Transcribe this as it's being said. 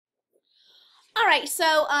All right,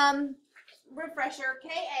 so refresher, Ka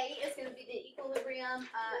is going to be the equilibrium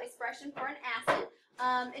expression for an acid.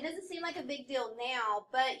 It doesn't seem like a big deal now,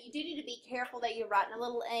 but you do need to be careful that you're writing a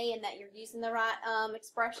little a and that you're using the right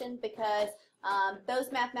expression, because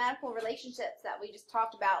those mathematical relationships that we just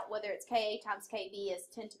talked about, whether it's Ka times Kb is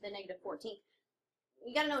 10 to the negative 14th,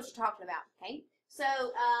 you got to know what you're talking about, okay? So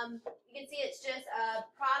you can see it's just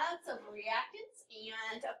products of reactants,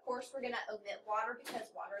 and of course we're going to omit water because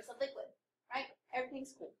water is a liquid, right?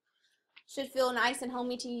 Everything's cool. Should feel nice and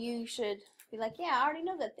homey to you. You should be like, yeah, I already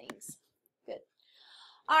know the things. Good.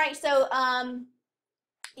 All right, so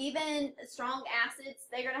even strong acids,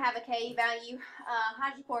 they're going to have a Ka value.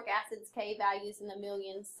 Hydrochloric acid's Ka values in the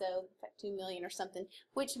millions, so like 2 million or something,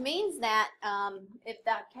 which means that if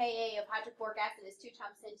the Ka of hydrochloric acid is 2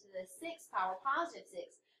 times 10 to the 6 power positive 6,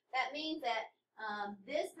 that means that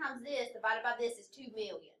this times this divided by this is 2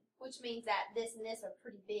 million, which means that this and this are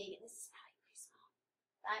pretty big, and this is probably pretty small,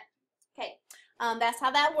 right? Okay, that's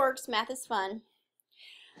how that works. Math is fun.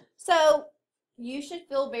 So you should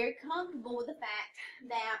feel very comfortable with the fact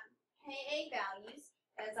that Ka values,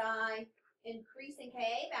 as I increase in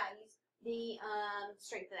Ka values, the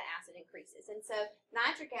strength of the acid increases. And so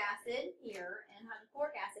nitric acid here and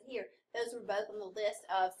hydrochloric acid here, those were both on the list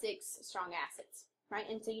of 6 strong acids, right?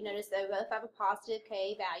 And so you notice they both have a positive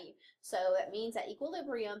Ka value. So that means at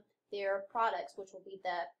equilibrium, their products, which will be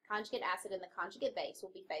the conjugate acid and the conjugate base,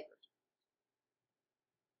 will be favored.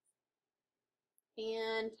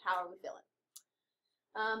 And how are we feeling?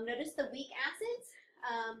 Notice the weak acids,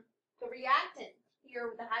 the reactant here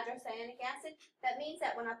with the hydrocyanic acid, that means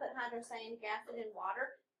that when I put hydrocyanic acid in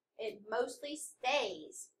water, it mostly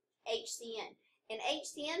stays HCN. And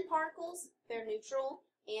HCN particles, they're neutral,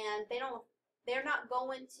 and they're not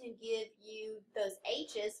going to give you those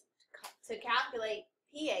H's to calculate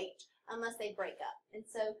pH unless they break up. And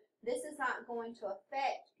so this is not going to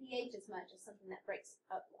affect pH as much as something that breaks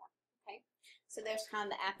up more. Okay, so there's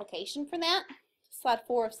kind of the application for that. Slide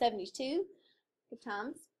 4 of 72. Good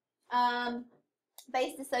times.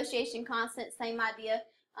 Base dissociation constant, same idea.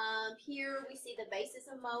 Here we see the base is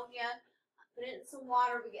ammonia. Put it in some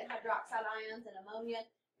water, we get hydroxide ions and ammonia.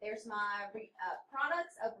 There's my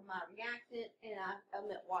products over my reactant, and I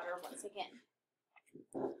omit water once again.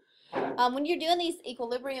 When you're doing these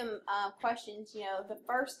equilibrium questions, you know, the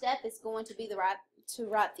first step is going to be to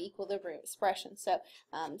write the equilibrium expression. So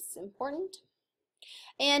it's important.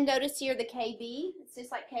 And notice here the Kb, it's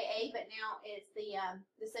just like Ka, but now it's the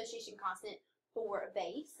dissociation constant for a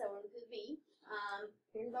base. So we're going to B,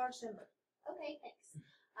 very large number. Okay, thanks.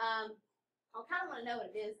 I kind of want to know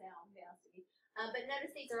what it is now, to be honest with you. But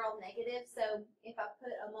notice these are all negative. So if I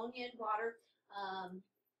put ammonia in water,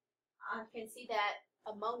 I can see that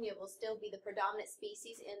ammonia will still be the predominant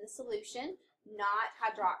species in the solution, not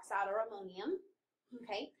hydroxide or ammonium.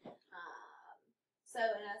 Okay. So,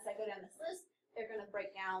 and as I go down this list, they're going to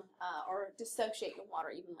break down or dissociate the water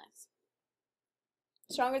even less.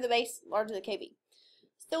 Stronger the base, larger the Kb.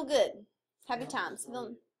 Still good. Happy times.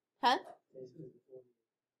 Huh?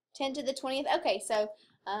 10 to the 20th. Okay, so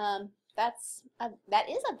that is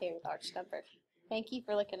a very large number. Thank you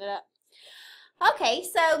for looking it up. Okay,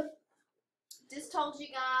 so just told you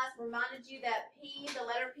guys, reminded you that P, the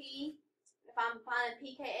letter P, if I'm finding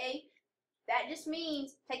pKa, that just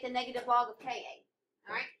means take the negative log of Ka.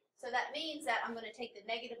 All right? So that means that I'm going to take the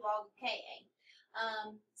negative log of Ka.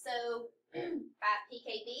 So by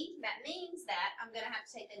pKb, that means that I'm going to have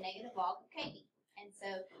to take the negative log of Kb. And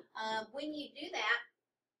so when you do that,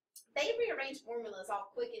 they rearrange formulas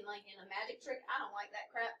all quick and like in a magic trick. I don't like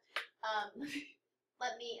that crap.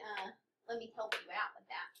 Let me help you out with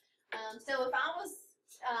that. So if I was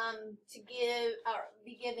to give or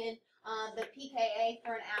be given the pKa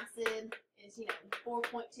for an acid is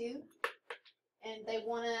 4.2. and they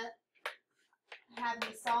want to have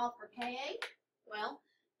me solve for Ka, well,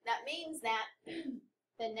 that means that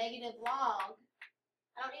the negative log,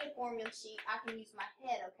 I don't need a formula sheet, I can use my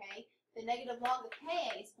head, okay? The negative log of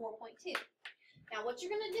Ka is 4.2. Now what you're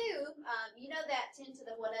going to do, you know that 10 to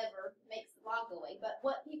the whatever makes the log go away, but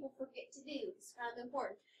what people forget to do is kind of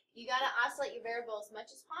important. You got to isolate your variable as much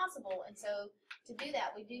as possible, and so to do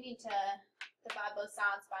that, we do need to divide both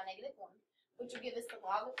sides by -1, which will give us the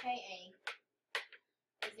log of Ka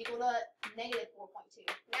is equal to negative 4.2.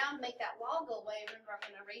 Now to make that log go away, remember I'm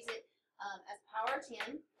going to raise it as power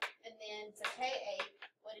 10, and then to Ka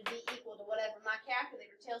would it be equal to whatever my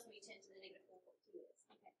calculator tells me 10 to the negative 4.2 is.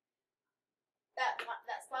 Okay.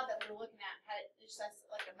 That slide that we were looking at had it just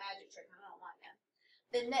like a magic trick. I don't like that.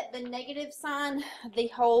 The negative sign, the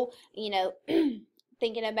whole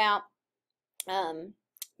thinking about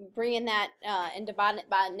bringing that and dividing it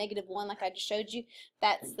by -1 like I just showed you,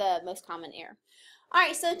 that's the most common error.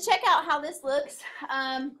 Alright, so check out how this looks.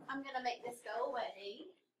 I'm going to make this go away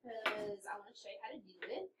because I want to show you how to do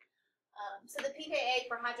it. So the pKa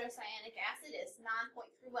for hydrocyanic acid is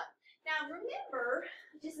 9.31. Now remember,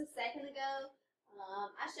 just a second ago,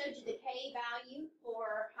 I showed you the K value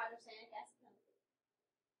for hydrocyanic acid.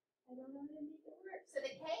 I don't know how to make it work. So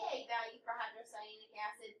the Ka value for hydrocyanic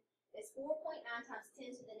acid is 4.9 times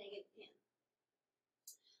 10 to the -10.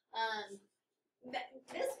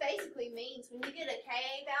 This basically means when you get a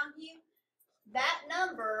Ka value, that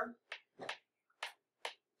number,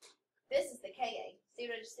 this is the Ka. See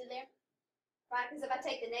what I just did there? Right? Because if I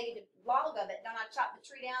take the negative log of it, don't I chop the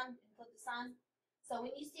tree down and put the sign? So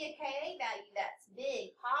when you see a Ka value that's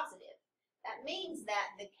big, positive, that means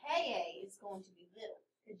that the Ka is going to be little.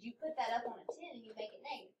 Because you put that up on a 10 and you make it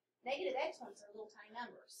negative. Negative exponents are little tiny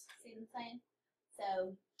numbers. See what I'm saying?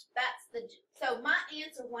 So that's so my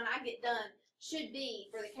answer when I get done should be,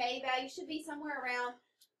 for the K value, should be somewhere around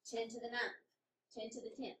 10 to the 9th, 10 to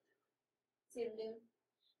the 10th. See what I'm doing?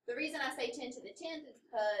 The reason I say 10 to the 10th is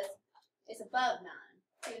because it's above 9.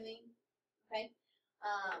 See what I mean? Okay?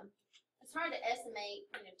 It's hard to estimate,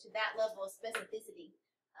 to that level of specificity,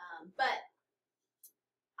 but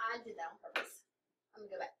I did that on purpose. I'm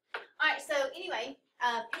gonna go back. All right. So anyway,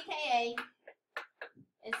 pKa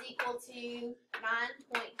is equal to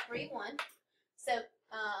 9.31. So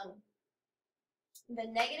the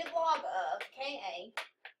negative log of Ka,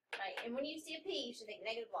 right? And when you see a P, you should think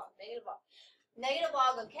negative log, negative log. Negative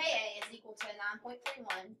log of Ka is equal to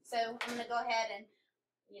 9.31. So I'm going to go ahead and,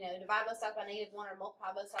 divide both sides by -1 or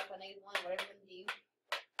multiply both sides by -1, whatever you're going to do.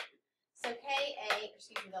 So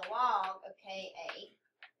the log of Ka is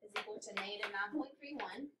equal to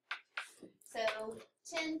 -9.31. So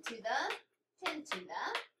 10 to the,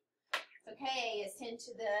 so Ka is 10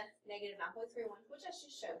 to the -9.31, which I just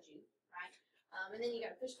showed you, right? And then you're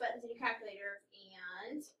going to push buttons in your calculator,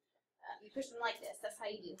 and you push them like this. That's how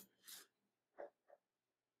you do.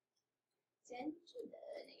 10 to the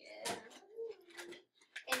negative,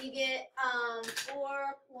 and you get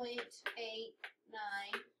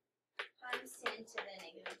 4.89 times 10 to the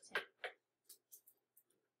 -10.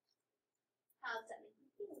 How does that make you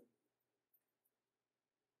feel?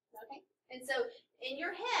 Okay, and so in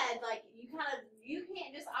your head, like you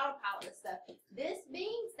can't just autopilot this stuff. This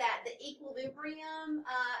means that the equilibrium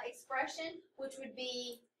expression, which would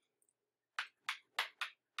be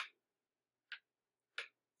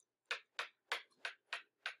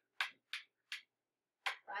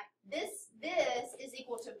this is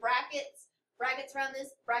equal to brackets around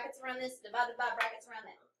this, divided by brackets around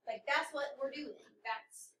that. Like that's what we're doing.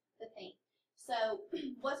 That's the thing. So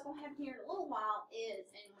what's going to happen here in a little while is,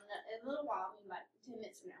 in a little while, I mean about 10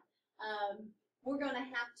 minutes from now, we're going to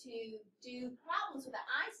have to do problems with the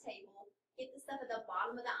ice table, get the stuff at the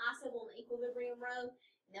bottom of the ice table in the equilibrium row,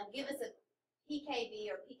 and they'll give us a pKb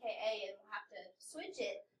or pKa, and we'll have to switch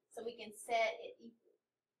it so we can set it equal.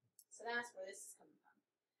 So that's where this is coming from.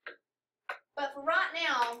 But for right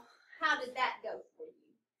now, how did that go for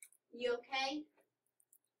you? You okay?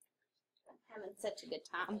 I'm having such a good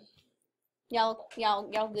time. Y'all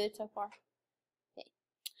good so far? Okay.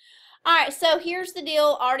 All right, so here's the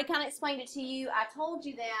deal. I already kind of explained it to you. I told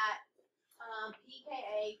you that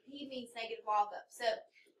pKa, P means negative log up. So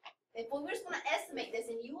if we were just going to estimate this,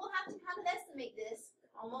 and you will have to kind of estimate this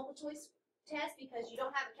on multiple choice test because you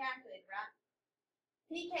don't have a calculator, right?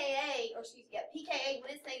 pKa, or excuse me, yeah, pKa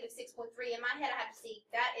when it's -6.3, in my head I have to see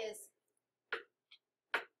that is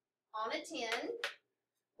on a 10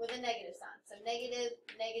 with a negative sign. So negative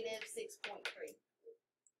 6.3.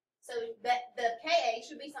 So that the Ka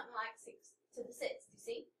should be something like 6 to the 6th, you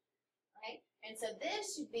see? Okay? And so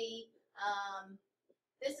this should be,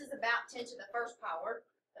 this is about 10 to the first power,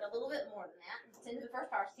 but a little bit more than that. 10 to the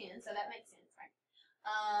first power is 10, so that makes sense, right?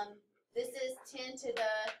 This is 10 to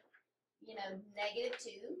the,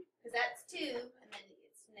 -2, because that's 2, and then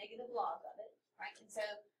it's negative log of it, right? And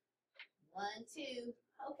so 1, 2,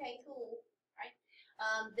 okay, cool, right?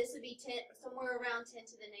 This would be 10, somewhere around 10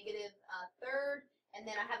 to the -3rd, and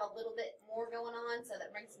then I have a little bit more going on, so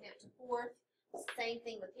that brings me up to 4th. Same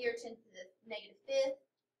thing with here, 10 to the -5th,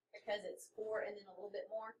 because it's 4 and then a little bit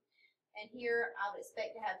more. And here I would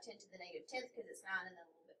expect to have 10 to the -10th because it's 9 and then a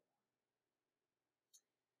little bit more.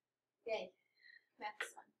 Okay, math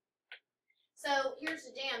is fun. So here's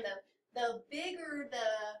the jam though. The bigger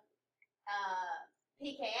the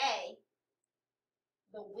pKa,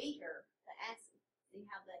 the weaker the acid. See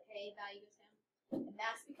how the Ka value goes down? And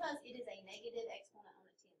that's because it is a negative exponent on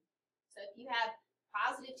a 10. So if you have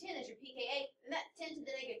positive 10 as your pKa, then that's 10 to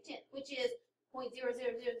the -10th, which is 0.000000000,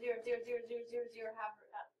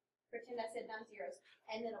 pretend I said 9 zeros,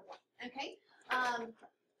 and then a 1. Okay.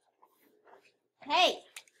 Hey,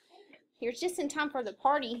 you're just in time for the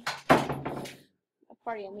party.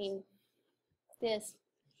 I mean this.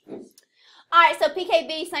 All right, so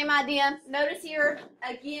pKb, same idea. Notice here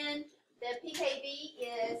again, the pKb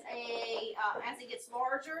is as it gets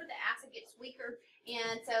larger, the acid gets weaker,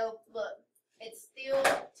 and so look, it's still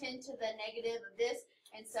 10 to the negative of this,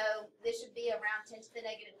 and so this should be around 10 to the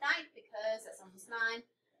negative 9th because that's almost 9.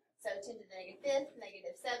 So 10 to the negative 5th,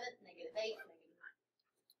 negative 7th, negative 8th, negative 9th.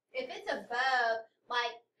 If it's above,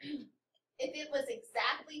 like if it was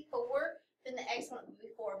exactly 4, then the exponent would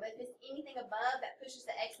be 4. But if it's anything above, that pushes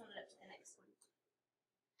the exponent up to the next one.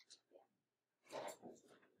 Yeah.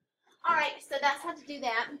 All right, so that's how to do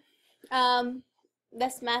that.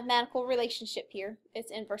 That's mathematical relationship here.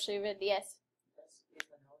 It's inversely related, yes.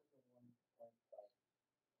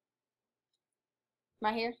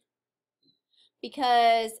 Right here.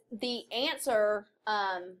 Because the answer,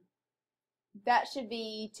 that should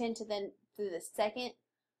be 10 to the second,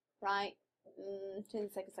 right? 10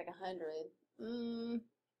 seconds like 100.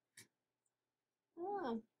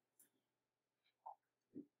 Oh.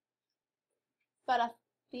 But I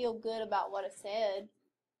feel good about what I said,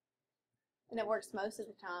 and it works most of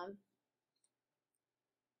the time.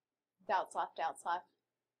 Doubts left.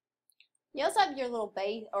 You also have your little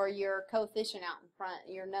base or your coefficient out in front,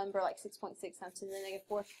 your number like 6.6 times 10 to the negative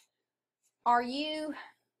 4. Are you,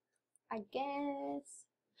 I guess,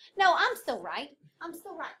 no, I'm still right.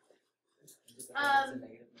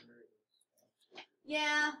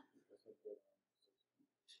 Yeah,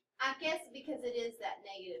 I guess because it is that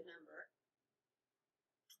negative number.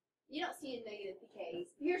 You don't see a negative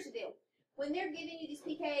pKs. Here's the deal. When they're giving you these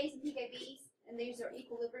pKs and pKbs, and these are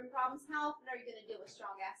equilibrium problems, how often are you going to deal with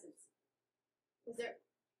strong acids? Because they're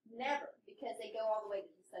never, because they go all the way to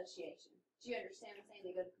dissociation. Do you understand what I'm saying?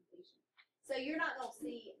 They go to completion. So you're not going to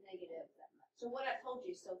see negative that much. So what I told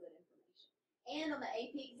you is still good information. And on the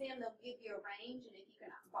AP exam, they'll give you a range, and if you can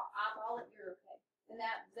eyeball it, you're okay. And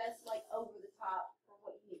that's like over the top for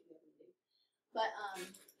what you need to be able to do. But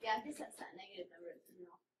yeah, I guess that's that negative number.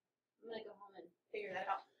 I'm gonna go home and figure that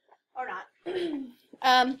out, or not.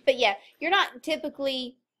 But yeah, you're not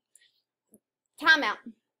typically timeout.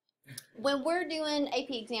 When we're doing AP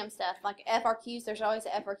exam stuff, like FRQs, there's always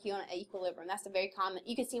an FRQ on an equilibrium. That's a very common.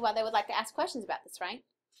 You can see why they would like to ask questions about this, right?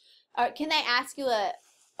 Can they ask you a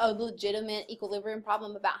legitimate equilibrium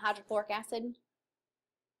problem about hydrochloric acid?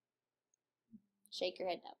 Shake your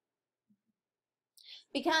head no.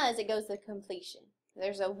 Because it goes to completion.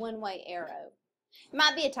 There's a one-way arrow. It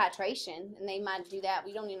might be a titration, and they might do that.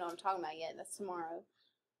 We don't even know what I'm talking about yet. That's tomorrow.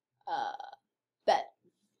 But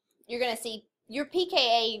you're going to see your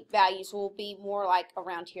pKa values will be more like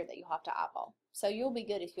around here that you'll have to eyeball. So you'll be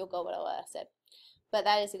good if you'll go with what I said. But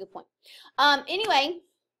that is a good point. Anyway,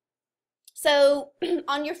 so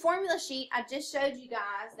on your formula sheet, I just showed you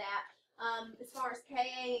guys that as far as Ka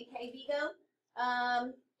and Kb go,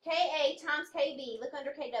 Ka times Kb, look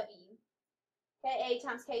under Kw. Ka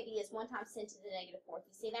times Kb is 1 times 10 to the negative 4th.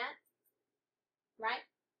 You see that? Right?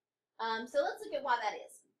 So let's look at why that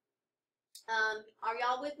is. Are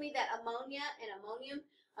y'all with me that ammonia and ammonium,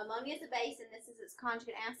 ammonia is a base and this is its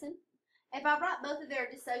conjugate acid? If I brought both of their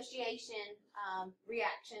dissociation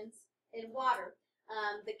reactions in water,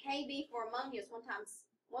 the Kb for ammonia is 1.8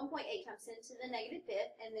 times 10 to the negative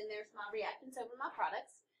 5th, and then there's my reactants over my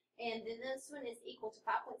products, and then this one is equal to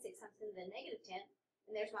 5.6 times 10 to the negative 10th,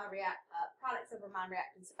 and there's my products over my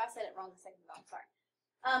reactants. If I said it wrong a second ago, I'm sorry.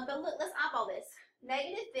 But look, let's eyeball this.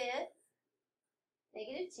 Negative 5th,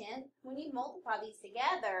 negative 10. When you multiply these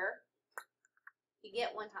together, you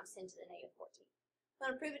get 1 times 10 to the negative 14.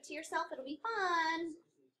 Want to prove it to yourself? It'll be fun.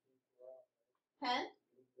 Huh?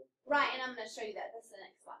 Right, and I'm going to show you that. That's the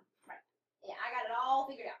next one. Right. Yeah, I got it all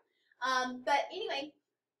figured out. But anyway,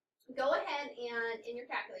 go ahead and in your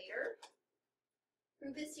calculator,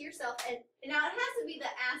 prove this to yourself. And now it has to be the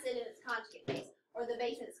acid in its conjugate base, or the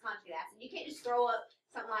base in its conjugate acid. You can't just throw up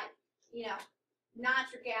something like,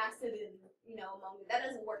 nitric acid and, ammonia. That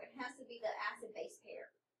doesn't work. It has to be the acid-base pair.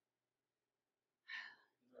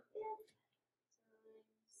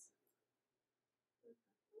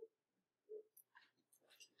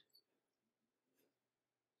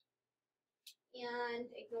 And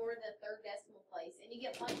ignore the third decimal place. And you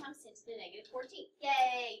get 1 times 10 to the negative 14.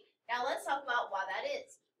 Yay! Now let's talk about why that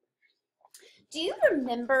is. Do you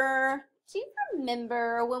remember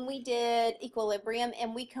when we did equilibrium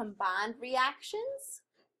and we combined reactions?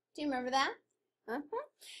 Do you remember that?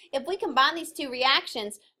 If we combine these two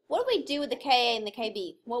reactions, what do we do with the Ka and the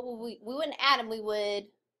Kb? What would we wouldn't add them, we would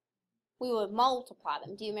we would multiply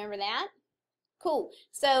them. Do you remember that? Cool.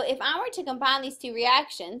 So if I were to combine these two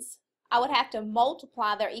reactions, I would have to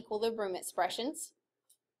multiply their equilibrium expressions.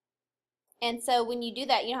 And so when you do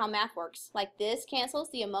that, you know how math works. Like this cancels,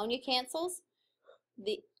 the ammonia cancels,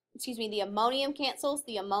 the ammonium cancels,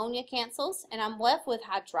 the ammonia cancels, and I'm left with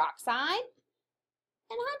hydroxide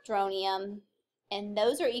and hydronium, and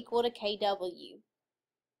those are equal to Kw,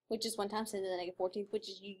 which is 1 times 10 to the negative 14th, which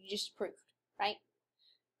is you just proved, right?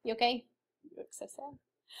 You okay? You look so sad.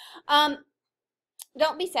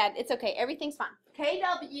 Don't be sad. It's okay. Everything's fine.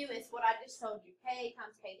 Kw is what I just told you. K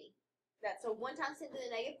times Kb. That's so 1 times 10 to the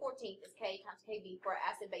negative 14th is K times Kb for an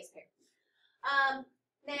acid-base pair.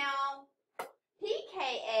 Now,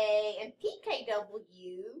 pKa and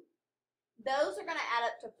pKw, those are going to add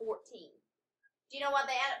up to 14. Do you know why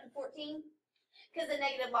they add up to 14? Because the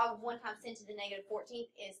negative log of 1 times 10 to the negative 14th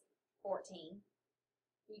is 14.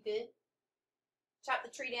 You good? Chop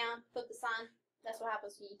the tree down, flip the sign. That's what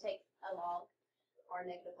happens when you take a log or a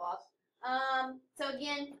negative log. So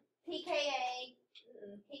again, pKa,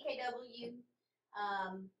 pKw,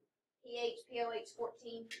 pH, POH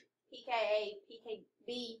 14, pKa,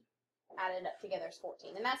 pKb added up together is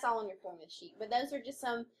 14. And that's all on your formula sheet. But those are just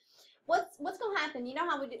some, what's going to happen, you know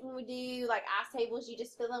how we do, when we do like ice tables, you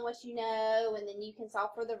just fill in what you know and then you can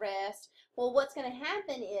solve for the rest. Well, what's going to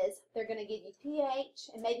happen is they're going to give you pH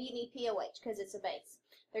and maybe you need POH because it's a base.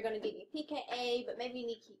 They're going to give you pKa, but maybe you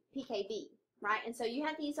need pKb, right? And so you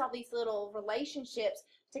have to use all these little relationships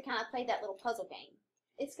to kind of play that little puzzle game.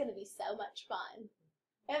 It's going to be so much fun.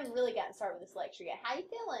 I haven't really gotten started with this lecture yet. How you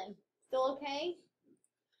feeling? Still okay?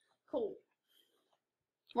 Cool.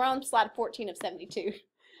 We're on slide 14 of 72.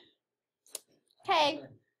 Okay.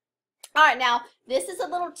 All right, now this is a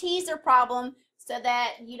little teaser problem so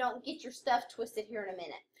that you don't get your stuff twisted here in a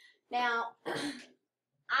minute. Now,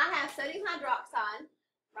 I have sodium hydroxide,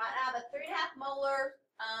 right? I have a 3.5 molar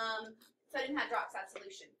sodium hydroxide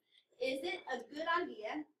solution. Is it a good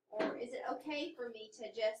idea, or is it okay for me to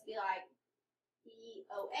just be like,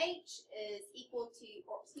 POH is equal to,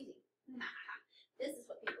 or excuse me, this is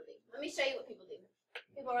what people do. Let me show you what people do.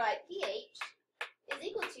 People are like, pH is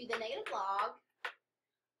equal to the negative log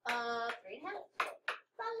of 3.5.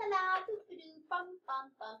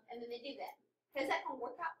 And then they do that. Is that going to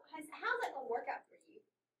work out? How's that going to work out for you?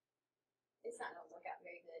 It's not going to work out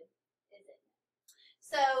very good, is it?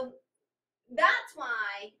 So that's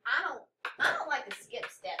why I don't like to skip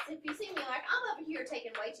steps. If you see me like, I'm over here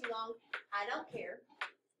taking way too long, I don't care.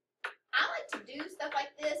 I like to do stuff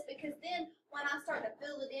like this because then when I start to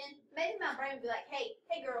fill it in, maybe my brain will be like, hey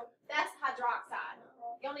girl, that's hydroxide.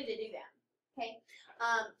 You don't need to do that. Okay?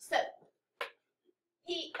 So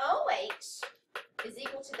POH is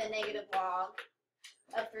equal to the negative log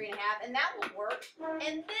of 3.5, and that will work.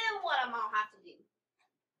 And then what I'm gonna have to do?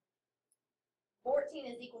 14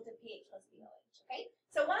 is equal to pH plus POH. Okay?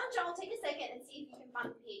 So why don't y'all take a second and see if you can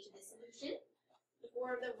find the pH of this solution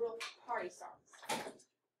before the real party starts.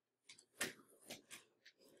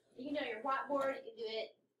 You can do it on your whiteboard, you can do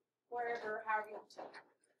it wherever, however you want to.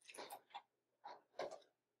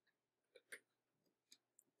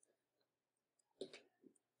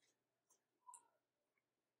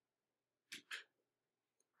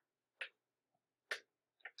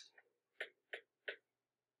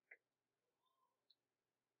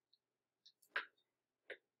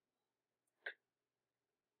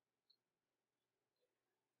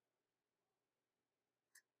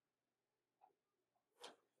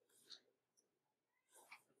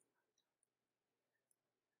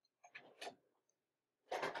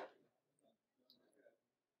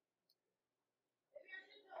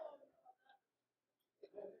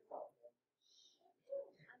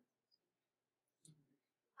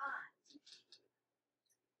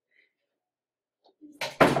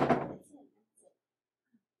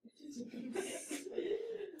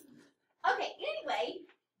 Okay, anyway,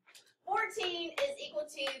 14 is equal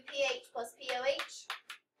to pH plus POH.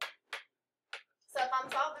 So if I'm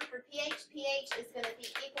solving for pH, pH is going to be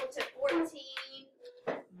equal to 14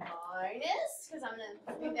 minus, because I'm going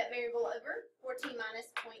to move that variable over, 14 minus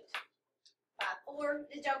 0.54.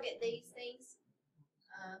 Did y'all get these things?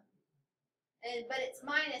 But it's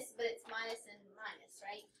minus and minus,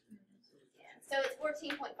 right? Yeah. So it's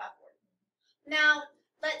 14.54. Now,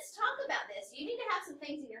 let's talk about this. You need to have some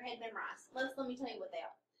things in your head memorized. Let me tell you what they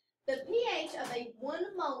are. The pH of a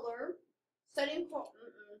 1 molar sodium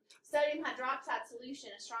hydroxide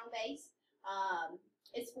solution, a strong base,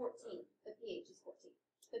 is 14. The pH is 14.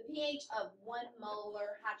 The pH of 1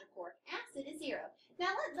 molar hydrochloric acid is 0.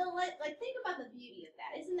 Now, think about the beauty of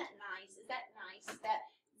that. Isn't that nice? Is that nice?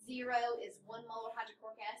 That 0 is 1 molar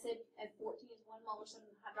hydrochloric acid, and 14 is 1 molar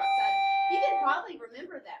sodium hydroxide. You can probably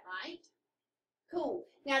remember that, right? Cool.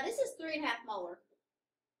 Now this is 3.5 molar.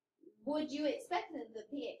 Would you expect that the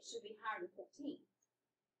pH should be higher than 14?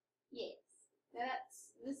 Yes. Now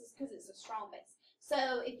this is because it's a strong base.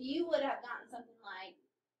 So if you would have gotten something like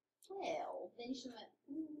 12, then you should have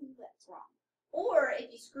went, that's wrong. Or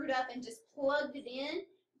if you screwed up and just plugged it in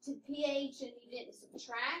to pH and you didn't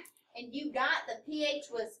subtract, and you got the pH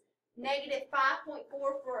was negative 5.4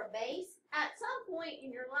 for a base, at some point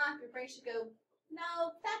in your life, your brain should go,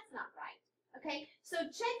 no, that's not right. Okay, so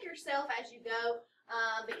check yourself as you go,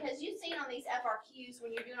 because you've seen on these FRQs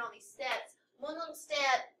when you're doing all these steps, one little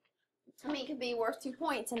step, I mean, could be worth 2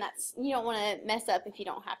 points, and that's, you don't want to mess up if you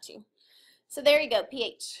don't have to. So there you go,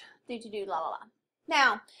 pH, do, la, la, la.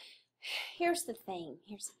 Now, here's the thing.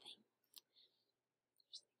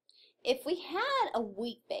 If we had a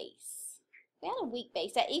weak base,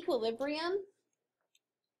 at equilibrium,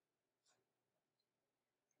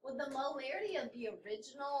 would the molarity of the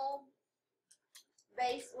original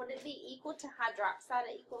base, would it be equal to hydroxide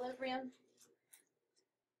at equilibrium?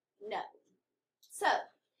 No. So,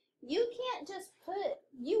 you can't just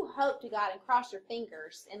you hope to God and cross your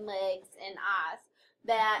fingers and legs and eyes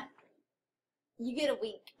that you get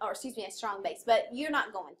a strong base, but you're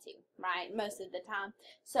not going to, right, most of the time.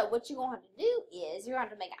 So what you're going to have to do is you're going to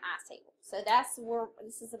have to make an ice table. So that's where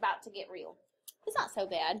this is about to get real. It's not so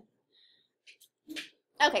bad.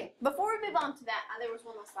 Okay, before we move on to that, there was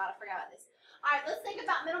one more slide, I forgot about this. All right, let's think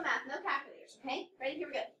about middle math, no calculators, okay? Ready? Here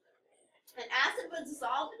we go. An acid was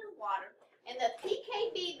dissolved in water, and the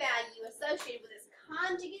pKb value associated with its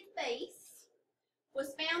conjugate base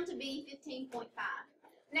was found to be 15.5.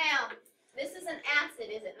 Now, this is an acid,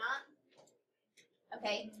 is it not?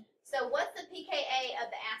 Okay, so what's the pKa of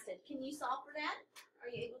the acid? Can you solve for that? Are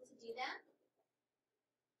you able to do that?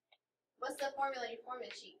 What's the formula in your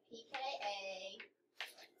formula sheet? pKa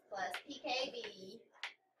plus pKb,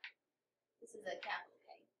 this is a capital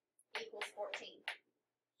K, equals 14.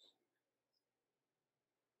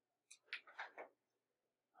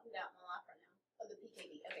 I'm doubting my life right now. Oh, the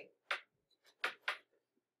pKb, okay.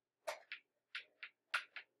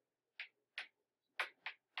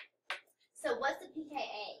 So what's the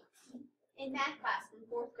pKa? In math class from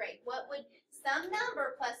 4th grade, what would some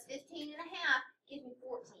number plus 15 and a half give me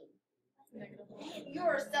 14?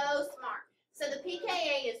 You're so smart. So the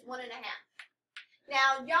pKa is 1.5.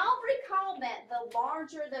 Now y'all recall that the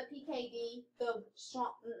larger the pKb,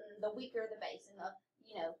 the weaker the base, and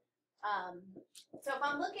so if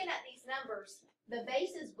I'm looking at these numbers, the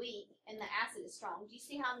base is weak and the acid is strong. Do you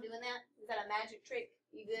see how I'm doing that? Is that a magic trick?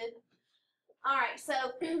 You good? All right,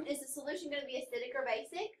 so is the solution going to be acidic or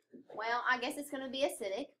basic? Well, I guess it's going to be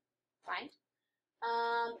acidic, right?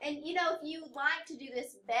 And if you like to do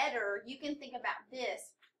this better, you can think about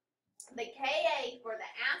this. The Ka for the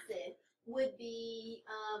acid would be,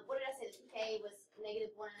 what did I say? The pKa was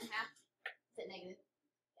negative 1.5. Is it negative?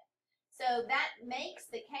 Yeah. So that makes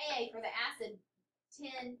the Ka for the acid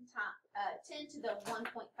 10 to the 1.5,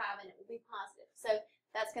 and it will be positive. So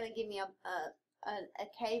that's going to give me a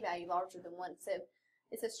K value larger than 1, so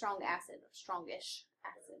it's a strong acid, or strongish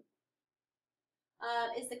acid.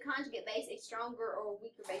 Is the conjugate base a stronger or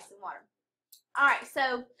weaker base than water? Alright,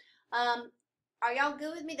 so are y'all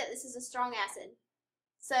good with me that this is a strong acid?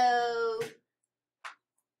 So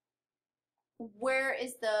where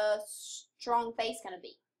is the strong base going to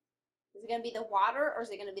be? Is it going to be the water, or is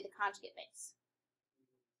it going to be the conjugate base?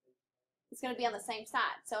 It's going to be on the same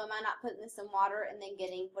side. So am I not putting this in water and then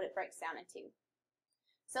getting what it breaks down into?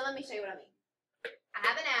 So let me show you what I mean. I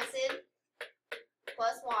have an acid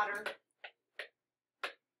plus water.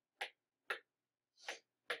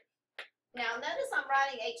 Now notice I'm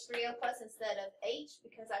writing H3O plus instead of H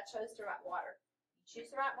because I chose to write water. You choose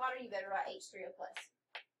to write water, you better write H3O plus.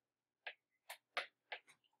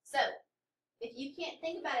 So, if you can't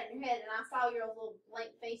think about it in your head, and I saw your little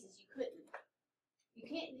blank faces, you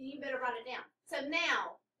better write it down. So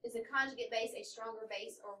now, is the conjugate base a stronger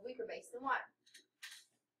base or weaker base than water?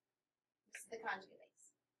 This is the conjugate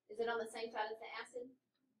base. Is it on the same side as the acid?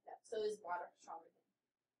 No. So is water stronger than it?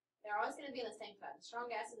 They're always going to be on the same side. The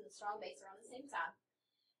strong acid and the strong base are on the same side.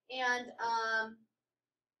 And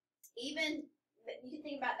even, you can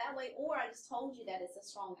think about it that way, or I just told you that it's a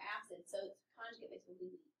strong acid, so its conjugate base will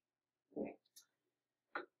be weak. Okay.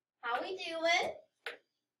 How we doing?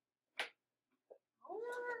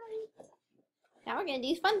 Alright. Now we're going to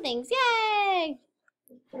do fun things. Yay!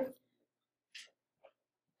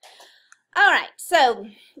 Alright, so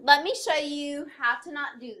let me show you how to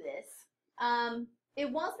not do this. It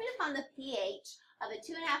wants me to find the pH of a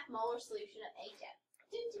 2.5 molar solution of HF.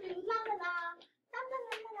 La la la. La la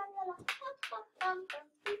la la la la.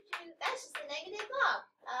 That's just the negative log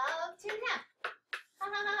of 2 1/2. Ha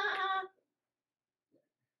ha ha ha ha.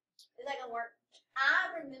 Is that gonna work?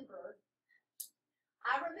 I remember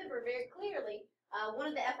very clearly one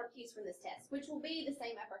of the FRQs from this test, which will be the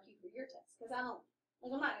same FRQ for your test, because I'm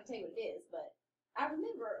not gonna tell you what it is, but I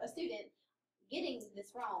remember a student getting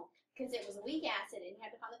this wrong because it was a weak acid and he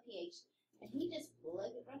had to find the pH, and he just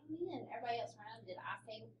plugged it right on in. Everybody else around did an ice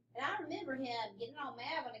table, and I remember him getting all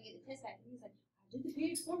mad when I get the test back, and he was like, "I did the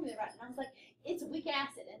pH formula right," and I was like, "It's a weak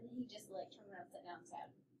acid," and he just like turned around and sat down and sat.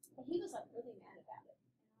 But he was like really mad about it,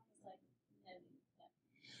 and I was like, "No,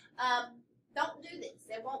 no." Don't do this.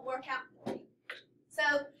 It won't work out for you. So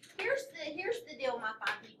here's the deal, my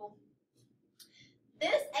fine people.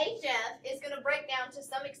 This HF is going to break down to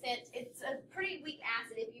some extent. It's a pretty weak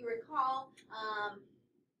acid. If you recall, I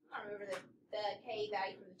don't remember the K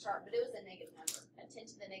value from the chart, but it was a negative number, a 10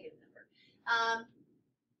 to the negative number.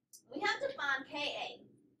 We have to find Ka.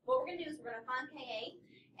 What we're going to do is we're going to find Ka,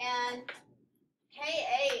 and Ka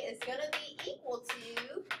is going to be equal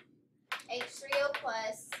to H3O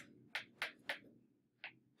plus.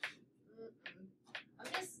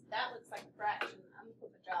 That looks like a fraction. I'm going to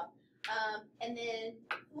put my job. And then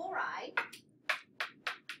fluoride,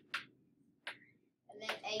 and then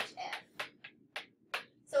HF.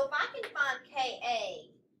 So if I can find Ka,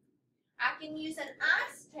 I can use an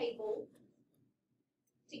ice table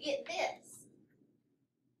to get this.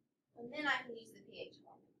 And then I can use the pH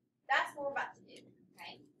formula. That's what we're about to do,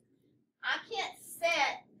 okay? I can't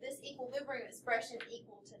set this equilibrium expression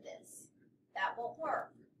equal to this. That won't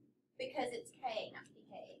work because it's K, not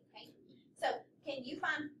pKa, okay? So can you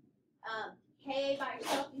find Ka by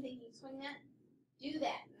yourself? You think you can swing that? Do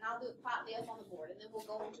that, and I'll do it quietly up on the board, and then we'll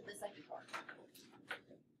go on to the second part.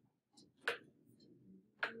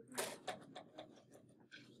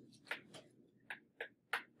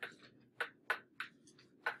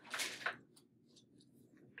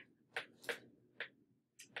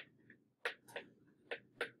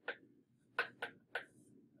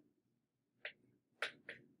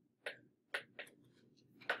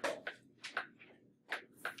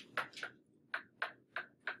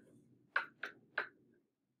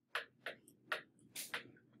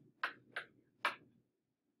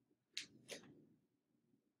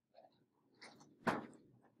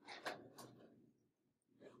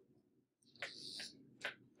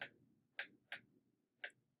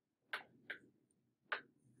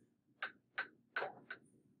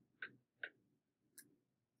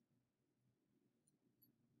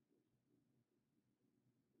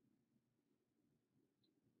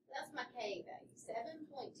 That's my K value,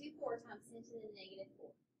 7.24 times 10 to the negative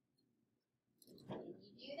 4. And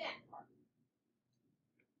you do that part.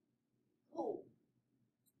 Cool.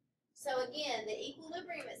 So again, the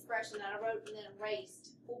equilibrium expression that I wrote and then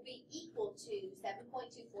erased will be equal to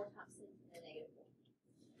 7.24 times 10 to the negative 4.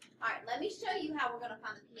 All right, let me show you how we're going to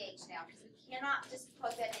find the pH now, because we cannot just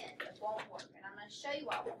plug that in. It won't work. And I'm going to show you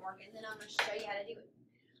why it won't work, and then I'm going to show you how to do it.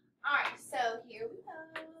 All right, so here we go.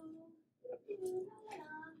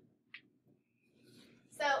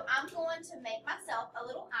 So I'm going to make myself a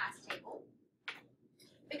little ice table,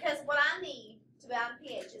 because what I need to find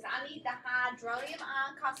pH is I need the hydronium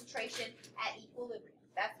ion concentration at equilibrium.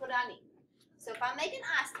 That's what I need. So if I make an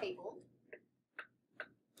ice table,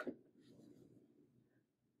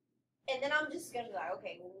 and then I'm just going to be like,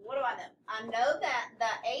 okay, well, what do I know? I know that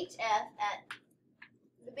the HF at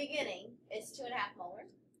the beginning is 2.5 molar.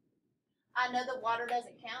 I know the water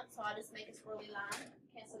doesn't count, so I just make a swirly line,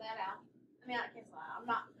 cancel that out. I mean, not cancel out. I'm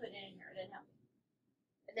not putting it in here. It doesn't help.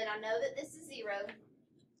 And then I know that this is 0,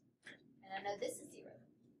 and I know this is 0.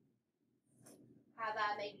 Have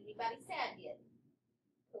I made anybody sad yet?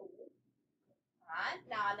 Cool. All right.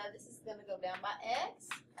 Now I know this is going to go down by x.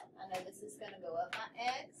 I know this is going to go up by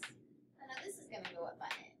x. I know this is going to go up by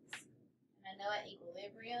x. And I know at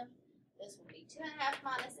equilibrium, this will be 2.5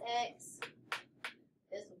 minus x.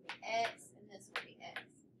 This will be x, and this will be x.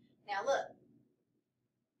 Now look,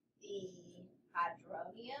 the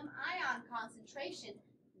hydronium ion concentration,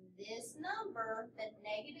 this number, the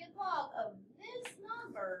negative log of this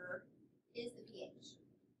number is the pH,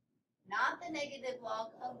 not the negative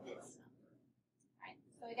log of this number. All right,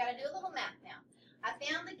 so we got to do a little math now. I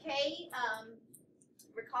found the K,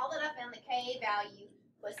 recall that I found the Ka value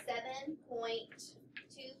was 7.24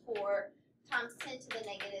 times 10 to the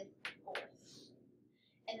negative 4th.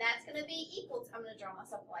 And that's going to be equal to, I'm going to draw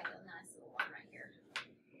myself like a nice little one right here.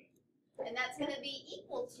 And that's going to be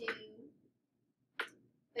equal to,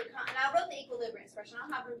 and I wrote the equilibrium expression. I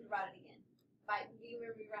don't have room to write it again. Do you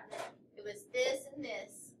remember me writing it? It was this and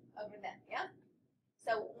this over that, yeah?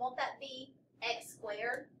 So won't that be x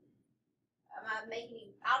squared? Am I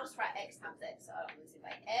making, I'll just write x times x, so I don't lose it.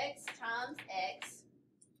 Like x times x,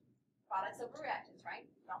 products over reactants, right?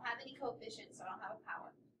 Don't have any coefficients, so I don't have a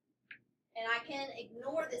power. And I can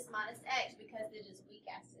ignore this minus x because it is weak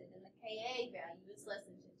acid, and the Ka value is less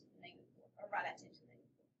than 10 to the negative 4, or right at 10 to the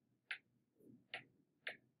negative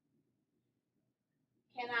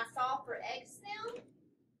 4. Can I solve for x now?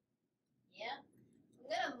 Yeah.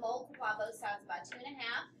 I'm going to multiply both sides by 2.5.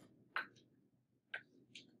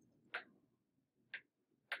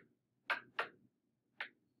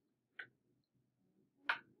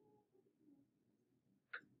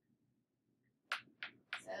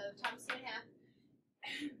 So times 2.5.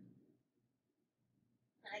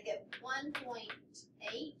 And I get 1.81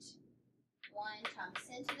 times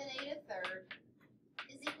 10 to the negative third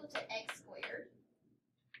is equal to x squared.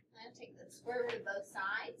 I'm going to take the square root of both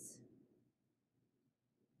sides.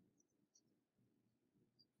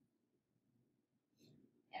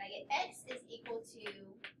 And I get x is equal to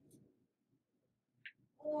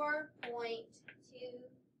 4.25,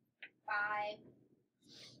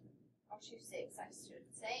 or 26, I should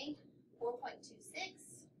say.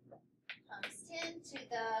 4.26 times 10 to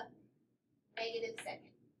the negative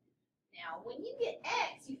second. Now, when you get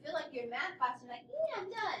x, you feel like you're in math class, you're like, yeah, I'm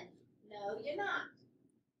done. No, you're not.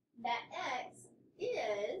 That x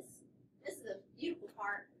is, this is the beautiful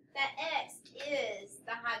part, that x is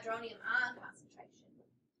the hydronium ion concentration.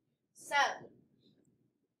 So,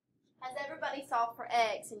 has everybody solved for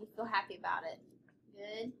x and you feel happy about it?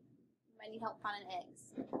 Good. Anybody need help finding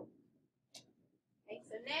x? Okay,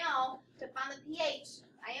 so now to find the pH,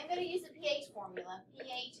 I am going to use the pH formula.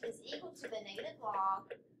 pH is equal to the negative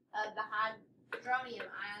log of the hydronium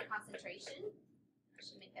ion concentration. I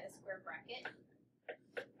should make that a square bracket.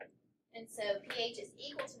 And so pH is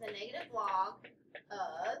equal to the negative log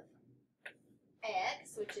of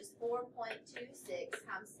x, which is 4.26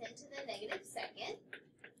 times 10 to the negative second.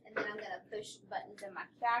 And then I'm going to push buttons in my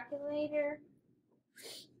calculator.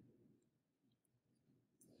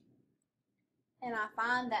 And I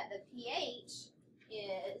find that the pH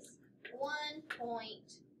is 1.37.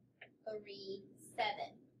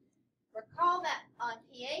 Recall that on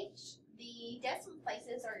pH, the decimal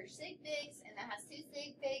places are your sig figs, and that has 2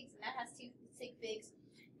 sig figs, and that has 2 sig figs.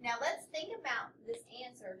 Now let's think about this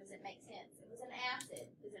answer. Does it make sense? It was an acid.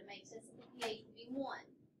 Does it make sense that the pH would be 1?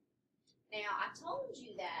 Now I told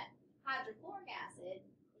you that hydrochloric acid,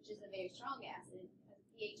 which is a very strong acid, has a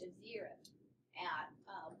pH of 0 at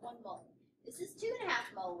 1 molar. This is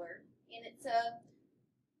 2.5 molar, and it's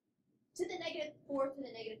to the negative 4th to the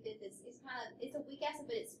negative 5th. It's a weak acid,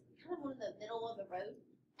 but it's kind of one of the middle of the road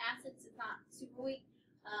acids. It's not super weak.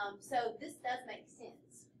 So this does make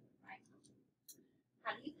sense, right?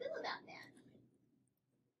 How do you feel about that?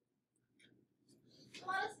 A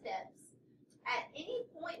lot of steps. At any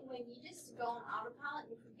point when you just go on autopilot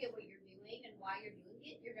and you forget what you're doing and why you're doing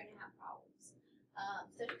it, you're going to have problems.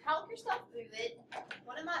 So to talk yourself through it,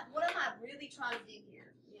 what am I really trying to do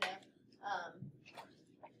here? You know.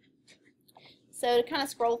 So to kind of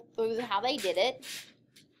scroll through how they did it,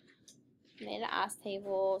 made an ice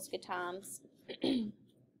table. It's good times. And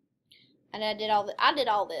I did all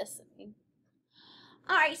this.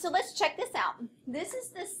 All right, so let's check this out. This is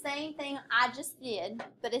the same thing I just did,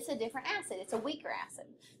 but it's a different acid. It's a weaker acid.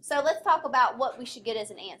 So let's talk about what we should get as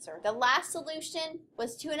an answer. The last solution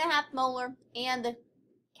was 2.5 molar, and the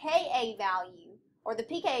Ka value, or the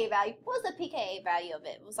pKa value, what was the pKa value of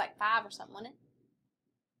it? It was like 5 or something, wasn't it?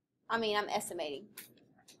 I mean, I'm estimating.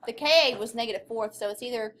 The Ka was negative 4th, so it's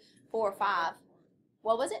either 4 or 5.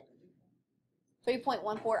 What was it?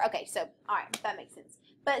 3.14. Okay, so, all right, that makes sense.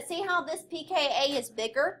 But see how this pKa is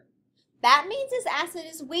bigger? That means this acid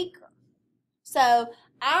is weaker. So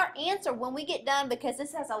our answer when we get done, because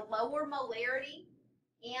this has a lower molarity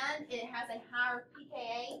and it has a higher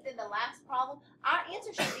pKa than the last problem, our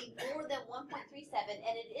answer should be more than 1.37,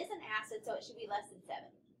 and it is an acid, so it should be less than 7.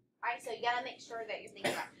 All right, so you got to make sure that you're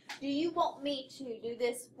thinking about it. Do you want me to do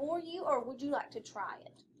this for you, or would you like to try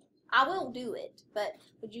it? I will do it, but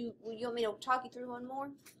would you want me to talk you through one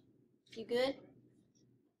more? You good?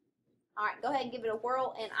 All right, go ahead and give it a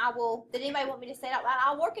whirl, and I will. Did anybody want me to say it out loud?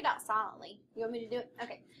 I'll work it out silently. You want me to do it?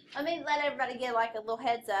 Okay. Let me let everybody get like a little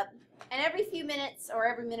heads up. And every few minutes, or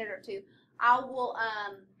every minute or two, I will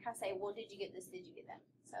kind of say, well, did you get this? Did you get that?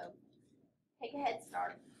 So take a head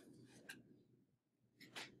start.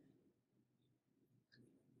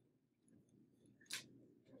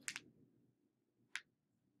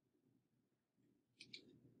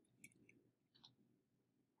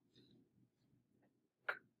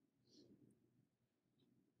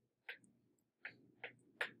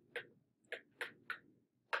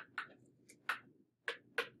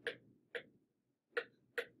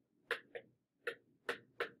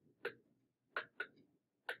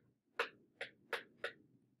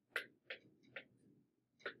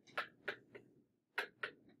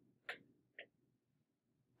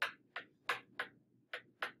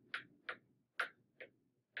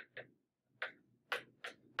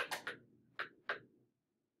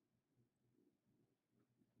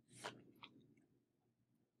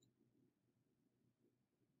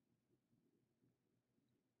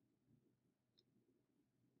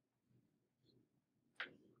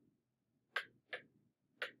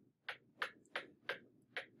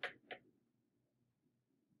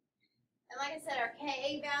 said, our Ka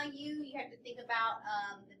value, you have to think about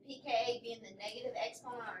the pKa being the negative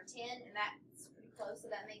exponent on our 10, and that's pretty close, so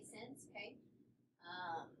that makes sense, okay?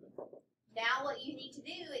 Now what you need to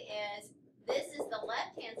do is, this is the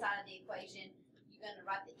left-hand side of the equation. You're going to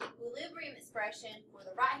write the equilibrium expression for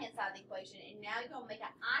the right-hand side of the equation, and now you're going to make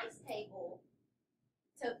an ice table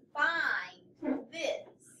to find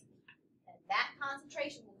this. And that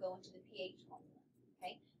concentration will go into the pH formula,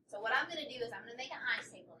 okay? So what I'm going to do is I'm going to make an ice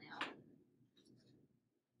table now.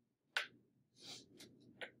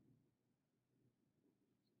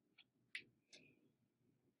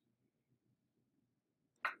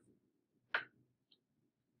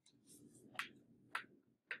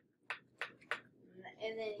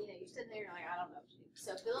 And then, you know, you're sitting there and you're like, I don't know what to do.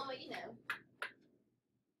 So fill in what you know.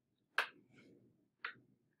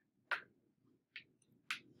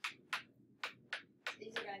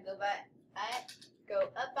 These are going to go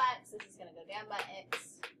up by X. This is going to go down by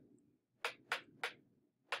X.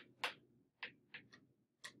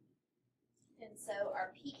 And so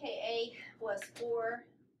our pKa was 4.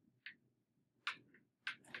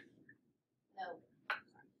 No,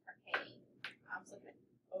 our Ka. I was looking at.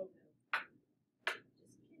 Oh no.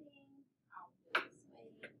 Just kidding. I'll do it this way.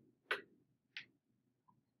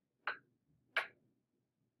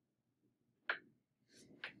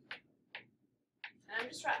 And I'm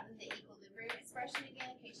just writing the equilibrium expression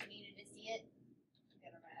again in case you needed to see it. I'm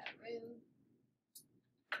going to run out of room.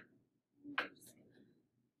 I'm just going to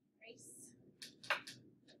erase.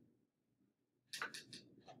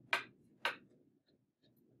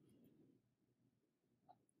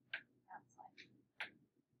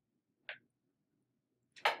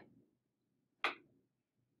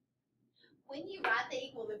 When you write the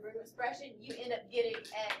equilibrium expression, you end up getting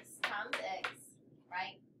X times X,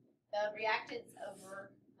 right? The reactants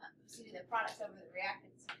over, excuse me, the products over the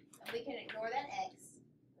reactants. And we can ignore that X.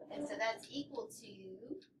 And so that's equal to,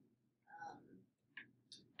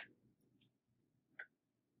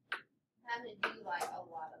 I'm having to do like a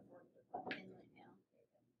lot of work with my pen right now.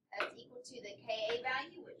 That's equal to the Ka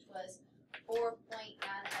value, which was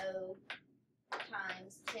 4.90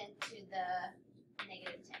 times 10 to the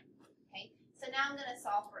negative 10. Okay, so now I'm going to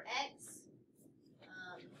solve for X.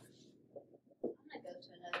 I'm going to go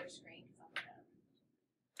to another screen because I'm going to.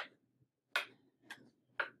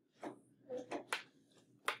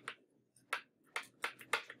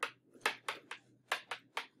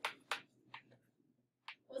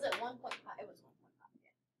 Was it 1.5? It was 1.5.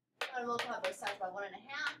 Yeah. I'm going to multiply both sides by 1.5.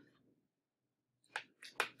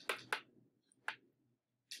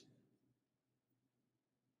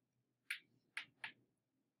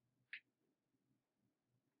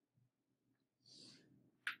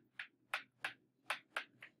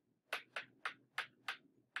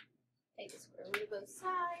 Take the square root of both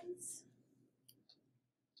sides.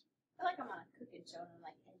 I feel like I'm on a cooking show and I'm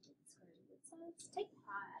like, hey, take the square root of both sides. Take the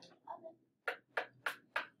pie out of the oven.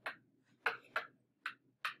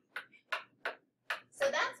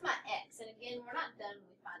 So that's my X. And again, we're not done when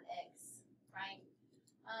we find X, right?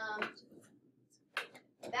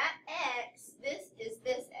 That X, this is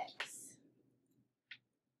this X.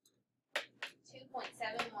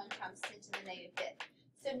 2.71 times 10 to the negative 5th.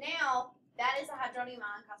 So now, that is a hydronium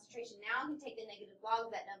ion concentration. Now I can take the negative log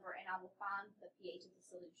of that number and I will find the pH of the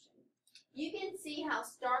solution. You can see how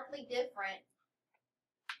starkly different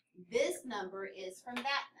this number is from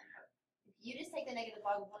that number. If you just take the negative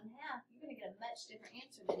log of 1.5, you're going to get a much different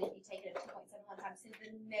answer than if you take it at 2.71 times 10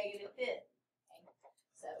 to the negative 5th. Okay.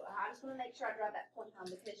 So I just want to make sure I drive that point home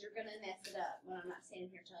because you're going to mess it up when I'm not standing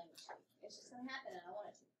here telling you to. It's just going to happen and I want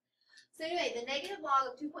it to. So anyway, the negative log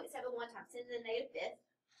of 2.71 times 10 to the negative 5th.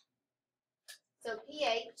 So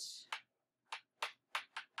pH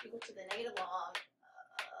equal to the negative log of,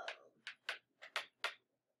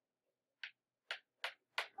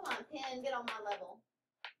 come on, pen, get on my level.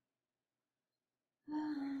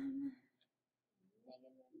 Negative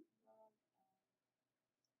log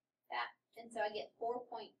of that. And so I get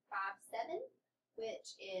 4.57,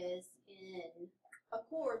 which is in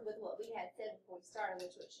accord with what we had said before we started,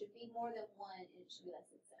 which should be more than 1 and it should be less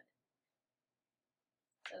than 7.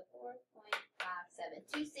 So 4.57.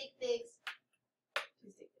 2 sig figs.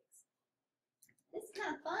 2 sig figs. This is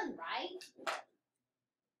kind of fun, right?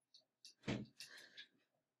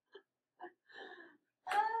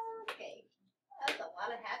 Okay. That's a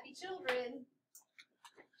lot of happy children.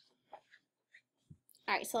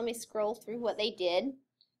 Alright, so let me scroll through what they did.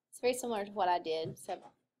 It's very similar to what I did.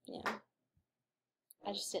 So, yeah.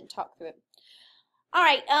 I just didn't talk through it.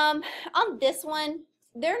 Alright, on this one,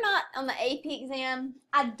 they're not on the AP exam.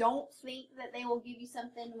 I don't think that they will give you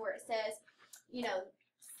something where it says, you know,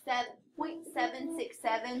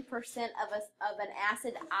 0.767% of an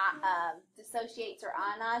acid dissociates or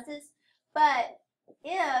ionizes, but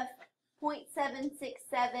if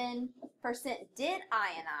 0.767% did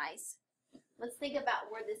ionize, let's think about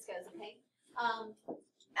where this goes, okay? I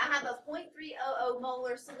have a 0.300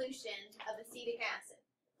 molar solution of acetic acid.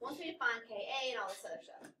 Wants me to find Ka and all this other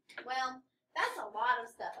stuff. Well, that's a lot of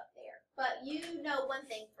stuff up there, but you know one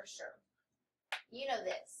thing for sure. You know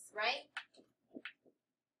this, right?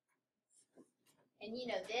 And you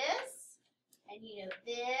know this, and you know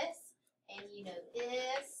this, and you know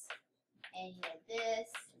this, and you know this,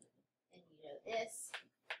 and you know this.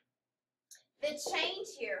 The change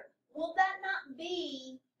here, will that not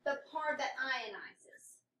be the part that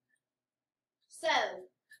ionizes? So,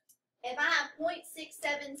 if I have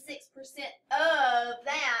 0.676% of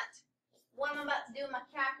that, what am I about to do in my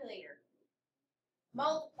calculator?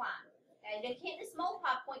 Multiply. And you can't just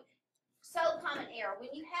multiply point. So common error.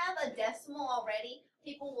 When you have a decimal already,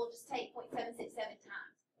 people will just take 0.767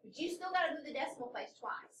 times. But you still got to move the decimal place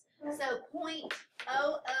twice. So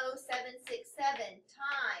 0.00767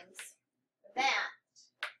 times that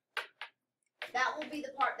will be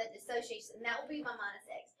the part that dissociates, and that will be my minus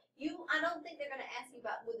x. I don't think they're going to ask you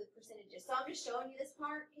about what the percentages. So I'm just showing you this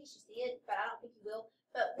part in case you see it, but I don't think you will.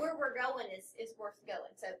 But where we're going is worth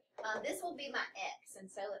going. So this will be my x, and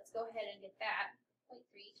so let's go ahead and get that 0.3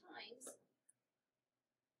 times.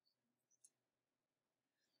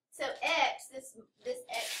 So x, this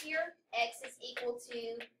x here, x is equal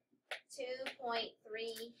to 2.301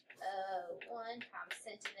 times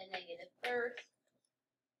 10 to the negative third.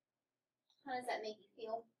 How does that make you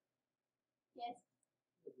feel? Yes?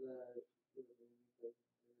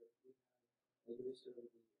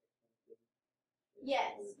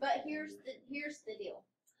 Yes, but here's the deal.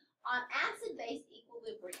 On acid-base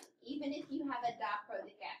equilibrium, even if you have a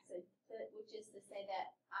diprotic acid, which is to say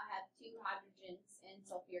that I have 2 hydrogens in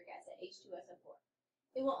sulfuric acid, H2SO4,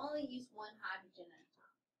 it will only use 1 hydrogen at a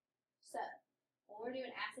time. So, when we're doing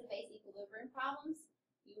acid-base equilibrium problems,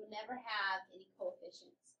 you will never have any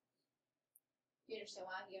coefficients. You understand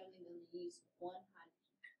why you're only going to use 1 hydrogen?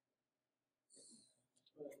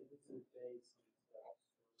 But if it's a base,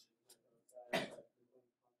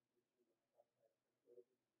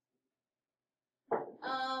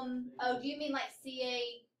 oh, do you mean like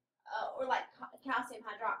Ca or like calcium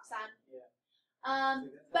hydroxide? Yeah.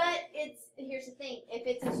 But here's the thing: if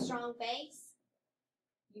it's a strong base,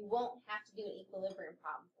 you won't have to do an equilibrium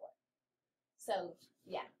problem for it. So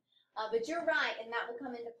yeah, but you're right, and that will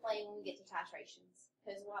come into play when we get to titrations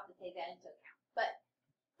because we'll have to take that into account. But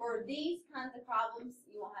for these kinds of problems,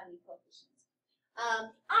 you won't have any coefficients.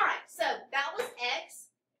 All right, so that was x.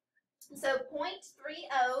 So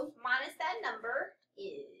 0.30 minus that number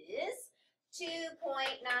is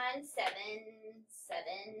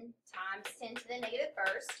 2.977 times 10 to the negative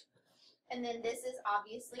first. And then this is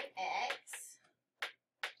obviously x,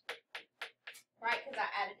 right? Because I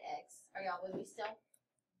added x. Are y'all with me still?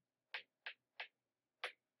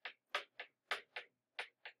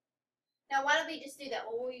 Now, why don't we just do that?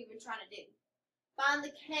 What were we even trying to do? Find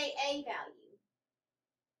the Ka value.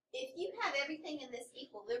 If you have everything in this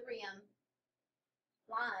equilibrium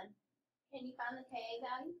line, can you find the Ka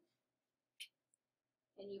value?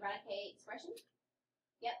 Can you write a Ka expression?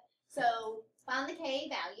 Yep. So find the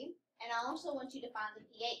Ka value, and I also want you to find the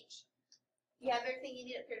pH. You have everything you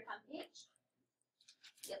need up here to find pH?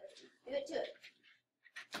 Yep. Do it to it.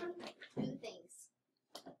 Do the things.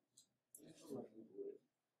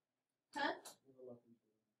 Huh?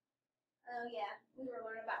 Oh yeah, we were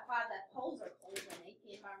learning about why the poles are cold in AP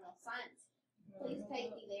Environmental Science. Please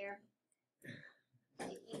take me there.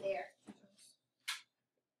 Take me there.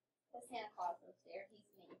 That's Santa Claus up there. He's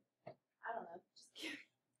me. I don't know. Just kidding.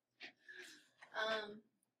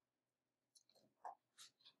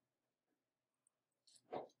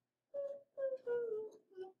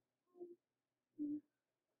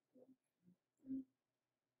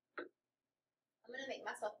 I'm gonna make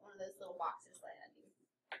myself one of those little boxes like I do.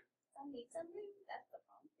 I need some room. That's the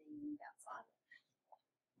fun thing outside.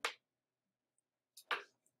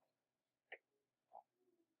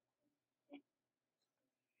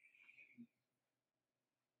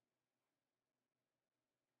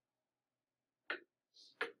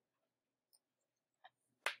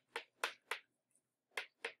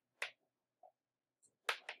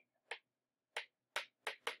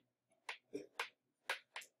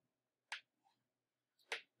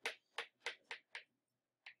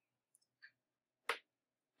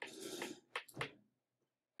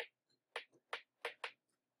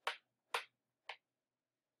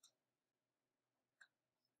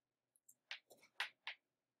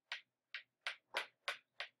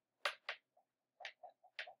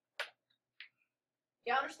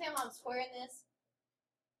 understand why I'm squaring this?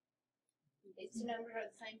 These two numbers are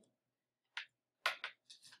the same.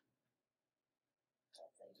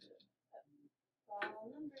 Small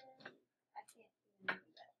number. I can't even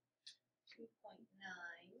do that.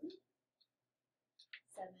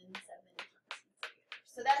 2.977.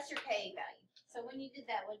 So that's your Ka value. So when you did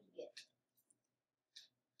that, what did you get?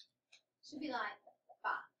 Should be like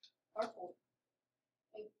 5 or 4.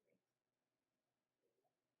 Maybe 3.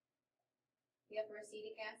 You got for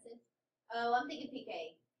acetic acid? Oh, I'm thinking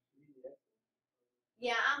pKa.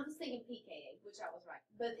 Yeah, I was thinking pKa, which I was right.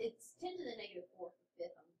 But it's 10 to the negative 4 for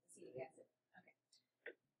fifth on acetic acid. Okay.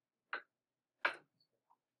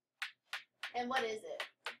 And what is it?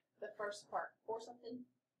 The first part? 4 something?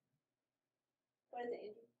 What is it,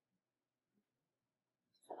 Andrew?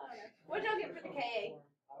 I don't know. What did y'all get for the Ka? I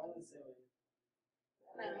don't know.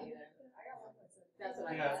 That's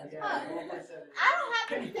what I got. I don't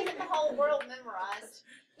have anything in the whole world memorized.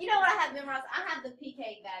 You know what I have memorized? I have the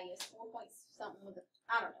pK value. It's 4 point something with the,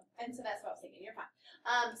 I don't know. And so that's what I was thinking. You're fine.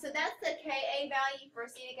 So that's the Ka value for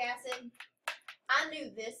acetic acid. I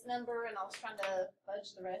knew this number and I was trying to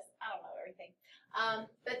fudge the rest. I don't know everything.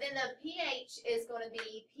 But then the pH is going to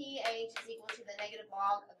be pH is equal to the negative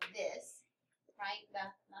log of this, right?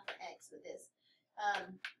 Not the x, but this.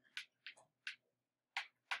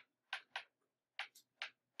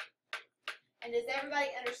 And does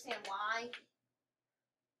everybody understand why?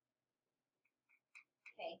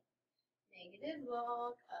 Okay. Negative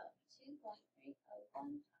log of 2.301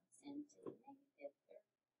 times 10 to the negative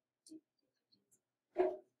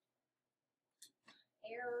 32.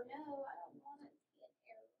 Error, no, I don't want it to be an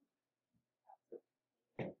error.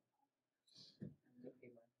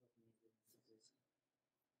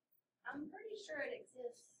 I'm pretty sure it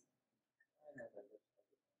exists.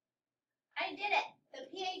 I did it. The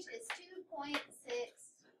pH is 2.68.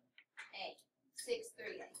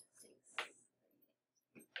 638.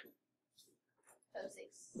 So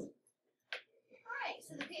 6. Alright,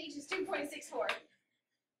 so the pH is 2.64. Good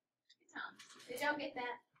time. Did y'all get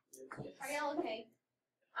that? Are y'all okay?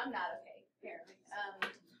 I'm not okay, apparently.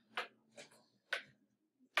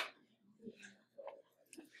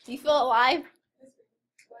 Do you feel alive?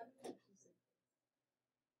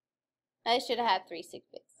 I should have had 3 6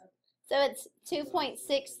 fix. So it's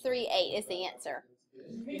 2.638 is the answer.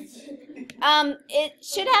 It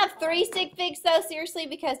should have 3 sig figs though, seriously,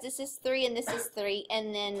 because this is 3 and this is 3,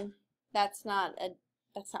 and then that's not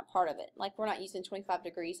part of it. Like, we're not using 25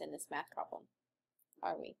 degrees in this math problem,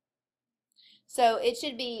 are we? So it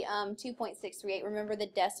should be 2.638. Remember, the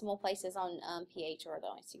decimal places on pH are the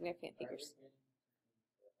only significant figures.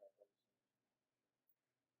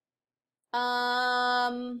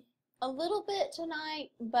 A little bit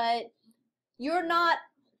tonight, but you're not,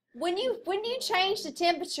 when you change the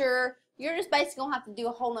temperature, you're just basically gonna have to do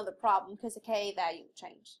a whole nother problem because the Ka value will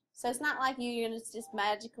change. So it's not like you're gonna just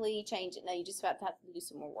magically change it. No, you just have to do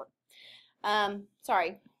some more work.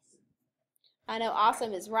 Sorry. I know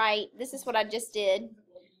awesome is right. This is what I just did.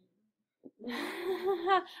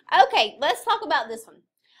 Okay, let's talk about this one.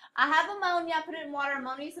 I have ammonia, I put it in water.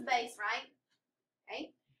 Ammonia is a base, right?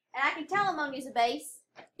 Okay. And I can tell ammonia is a base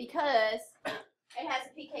because it has a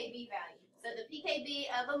pKb value. So the pKb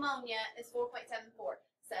of ammonia is 4.74.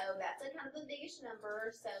 So that's a kind of a biggish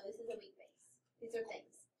number. So this is a weak base. These are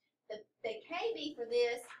things. The Kb for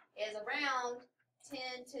this is around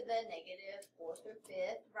 10 to the negative 4th or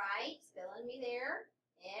 5th, right? Spelling me there.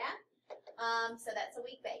 Yeah. So that's a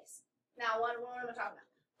weak base. Now what am I talking about?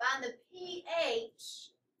 Find the pH.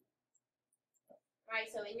 Right,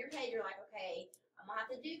 so in your head you're like, okay, I'm gonna have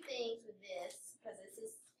to do things with this because this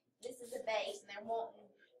is a base and they're wanting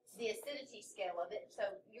the acidity scale of it. So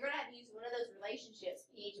you're gonna have to use one of those relationships,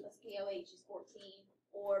 pH plus pOH is 14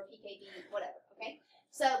 or pKb, whatever, okay?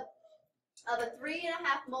 So of a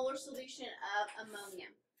 3.5 molar solution of ammonia,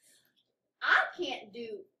 I can't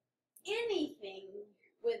do anything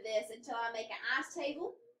with this until I make an ice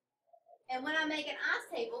table. And when I make an ice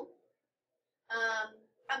table,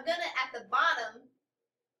 I'm gonna, at the bottom,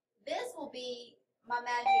 this will be my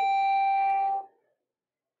magic,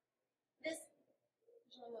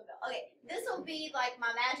 this will be like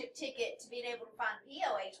my magic ticket to being able to find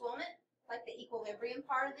pOH, won't it? Like the equilibrium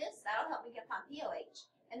part of this, that'll help me get find pOH.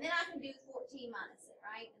 And then I can do 14 minus it,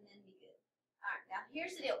 right? And then be good. Alright, now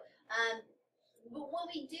here's the deal. But when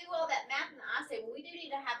we do all that math in the ice table, we do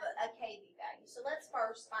need to have a Kb value. So let's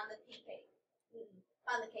first find the pK.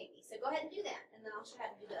 Find the Kb. So go ahead and do that, and then I'll show you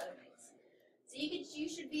how to do the other things. So you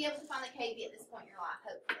should be able to find the Kb at this point in your life,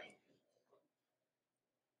 hopefully.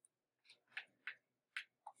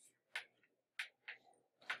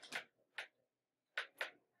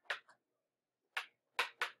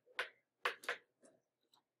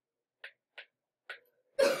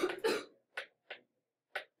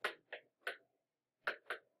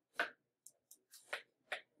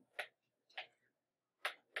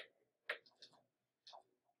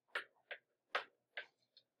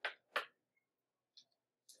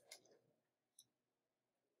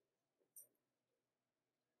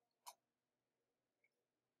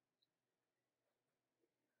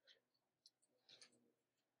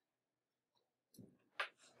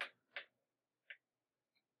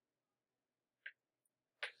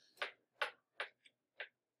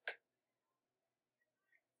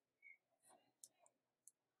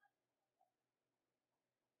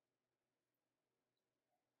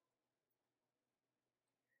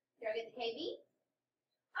 Everybody get the KB?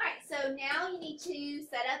 All right, so now you need to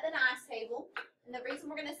set up an ice table. And the reason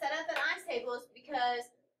we're going to set up an ice table is because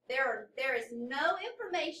there is no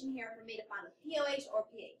information here for me to find a pOH or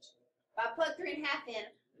pH. If I plug 3.5 in,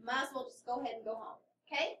 might as well just go ahead and go home.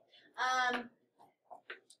 Okay?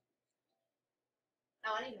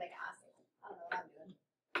 Oh, I need to make an ice table. I don't know what I'm doing.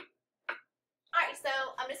 All right, so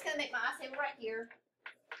I'm just going to make my ice table right here.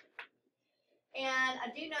 And I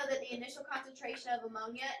do know that the initial concentration of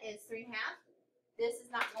ammonia is 3.5. This is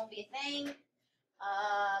not going to be a thing.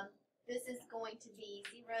 This is going to be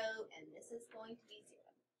 0, and this is going to be 0.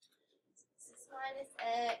 This is minus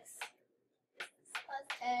x. This is plus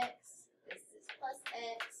x. This is plus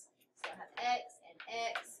x. So I have x,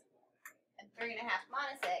 and 3.5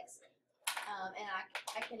 minus x. And I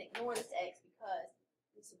can ignore this x because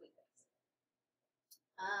this will be x.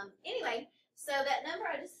 Anyway, so that number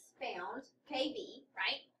I just found, KB,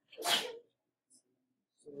 right? So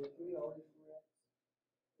we always correct?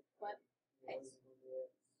 What? X.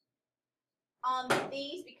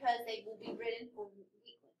 These because they will be written for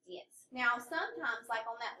weaklings, yes. Now sometimes, like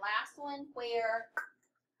on that last one where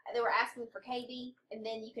they were asking for KB, and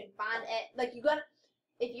then you can find it, like you got,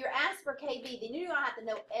 if you're asked for KB, then you're gonna have to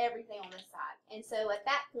know everything on this side. And so at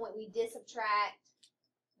that point, we did subtract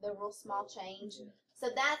the real small change. So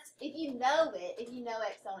that's, if you know it, if you know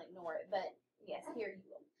X, don't ignore it. But yes, here you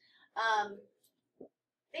will.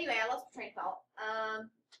 Anyway, I lost my train of thought.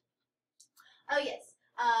 Oh yes.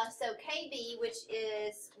 So KB, which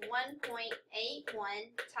is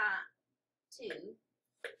 1.81 times 2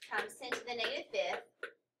 times 10 to the negative fifth,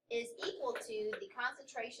 is equal to the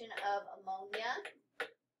concentration of ammonium,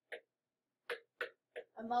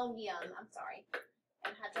 and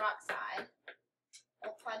hydroxide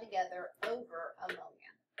multiplied together over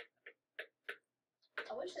ammonia.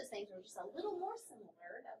 I wish those things were just a little more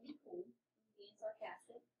similar. That would be cool. I'm being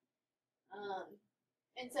sarcastic.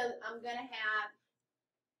 And so I'm going to have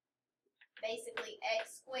basically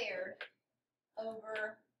x squared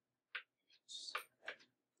over,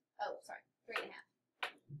 3.5.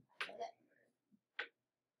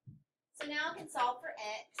 So now I can solve for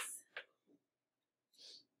x.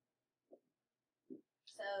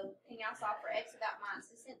 So can y'all solve for x without my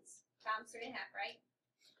assistance? Times 3.5, right?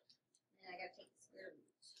 And then I gotta take the square root.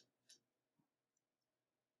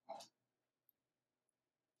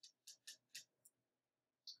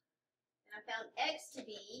 And I found x to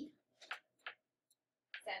be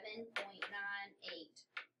 7.98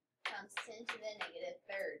 times 10 to the negative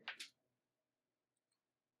third.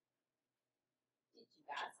 Did you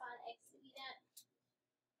guys find x to be that?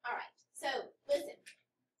 Alright, so listen.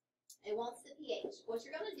 It wants the pH. What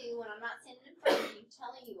you're going to do when I'm not sitting in front of you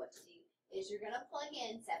telling you what to do is you're going to plug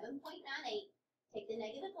in 7.98, take the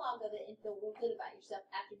negative log of it, and feel real good about yourself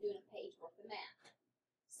after doing a page worth of math.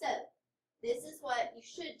 So, this is what you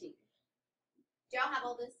should do. Do y'all have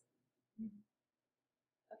all this?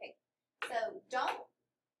 Okay. So, don't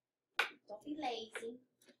be lazy.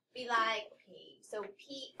 Be like, okay, so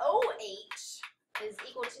pOH is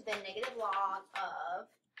equal to the negative log of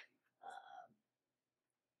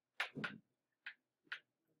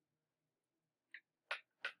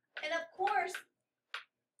and of course,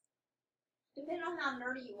 depending on how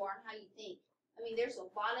nerdy you are and how you think, I mean, there's a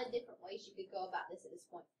lot of different ways you could go about this at this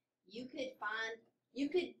point. You could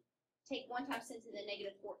take 1 times 10 to the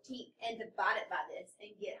negative 14th and divide it by this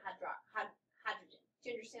and get hydrogen. Do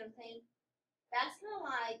you understand what I'm saying? That's kind of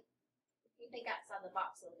like, if you think outside the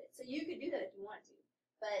box a little bit. So you could do that if you wanted to.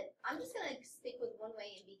 But I'm just going to stick with one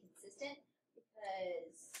way and be consistent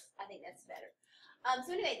because I think that's better.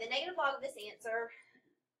 So anyway, the negative log of this answer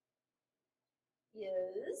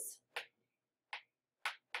is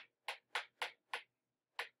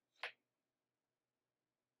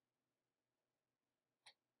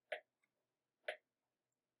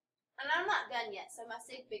and I'm not done yet, so my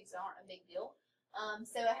sig figs aren't a big deal.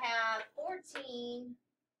 So I have 14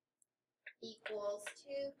 equals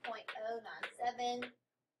 2.097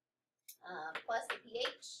 plus the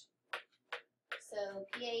pH. So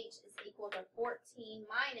pH is equal to 14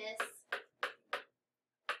 minus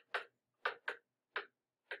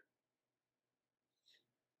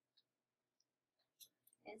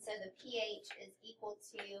and so the pH is equal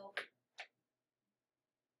to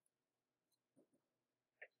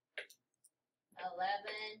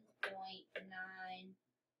 11.90.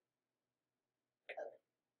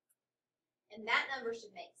 And that number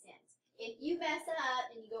should make sense. If you mess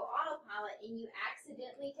up and you go autopilot and you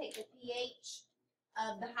accidentally take the pH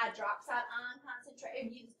of the hydroxide ion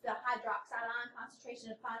concentration, use the hydroxide ion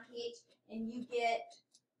concentration of fine pH, and you get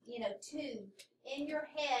 2 in your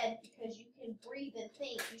head, because you can breathe and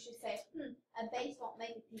think, you should say, a base won't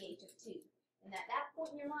make a pH of 2. And at that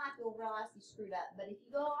point in your life, you'll realize you screwed up. But if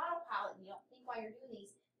you go autopilot and you don't think while you're doing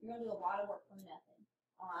these, you're going to do a lot of work for nothing.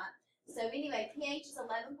 All right? So anyway, pH is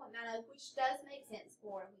 11.90, which does make sense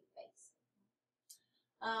for a weak base.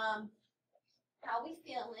 How we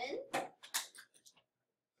feeling?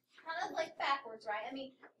 Kind of like backwards, right? I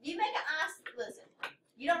mean, you make an ice, listen,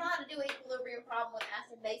 you don't know how to do an equilibrium problem with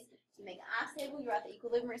acid base. You make an ice table, you write the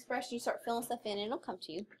equilibrium expression, you start filling stuff in, and it'll come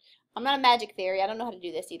to you. I'm not a magic fairy. I don't know how to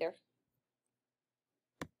do this either.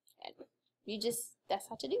 You just, that's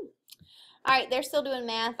how to do. All right, they're still doing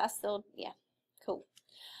math. Yeah, cool.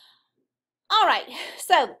 All right,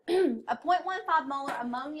 so a 0.15 molar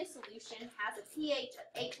ammonia solution has a pH of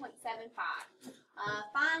 8.75.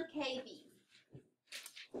 Find Kb.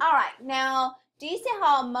 All right, now, do you see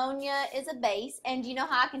how ammonia is a base? And do you know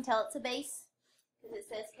how I can tell it's a base? Because it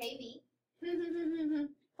says Kb.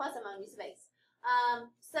 Plus ammonia is a base.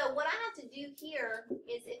 So what I have to do here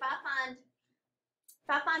is if I find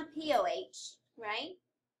POH, right?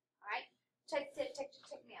 All right, check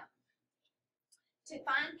me out. To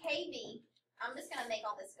find Kb, I'm just gonna make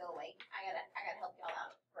all this go away. I gotta help y'all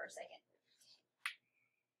out for a second.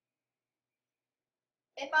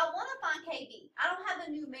 If I want to find Kb, I don't have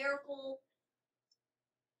a numerical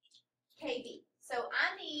Kb, so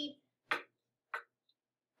I need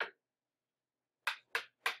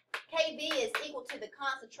Kb is equal to the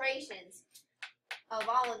concentrations of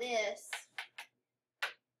all of this.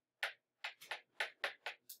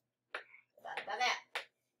 That.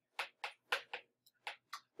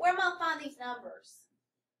 Where am I going to find these numbers?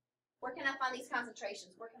 Where can I find these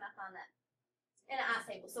concentrations? Where can I find that? In an ice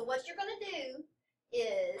table. So what you're going to do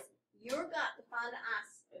is you're got to find an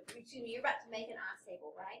you're about to make an ice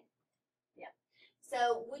table, right? Yeah.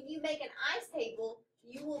 So when you make an ice table,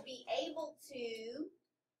 you will be able to,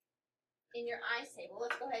 in your ice table,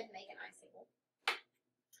 let's go ahead and make an ice table.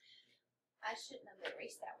 I shouldn't have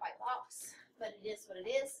erased that white box, but it is what it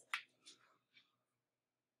is.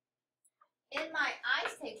 In my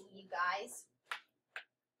ice table, you guys,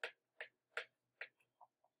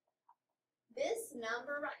 this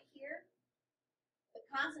number right here, the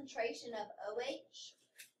concentration of OH,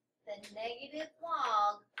 the negative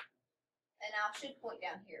log, and I should point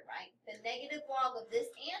down here, right? The negative log of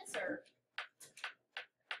this answer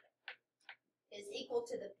is equal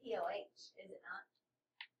to the POH, is it not?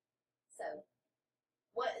 So,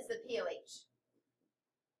 what is the POH?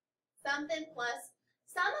 Something plus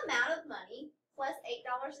some amount of money plus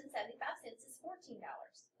 $8.75 is $14.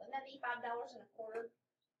 Wouldn't that be $5.25?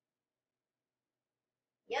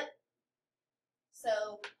 Yep.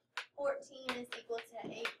 So 14 is equal to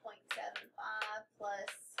 8.75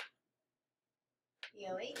 plus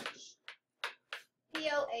POH.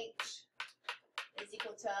 POH is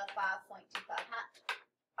equal to 5.25.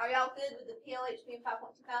 Are y'all good with the POH being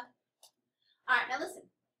 5.25? All right, now listen.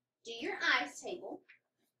 Do your ice table,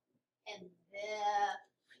 and the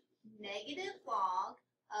negative log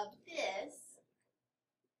of this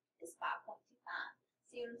is 5.25.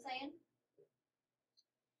 See what I'm saying?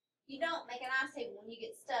 You don't make an ice table. When you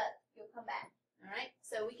get stuck, you'll come back. All right?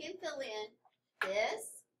 So we can fill in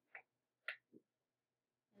this.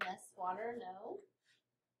 And that's water, no.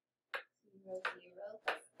 0, 0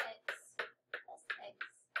 plus x plus x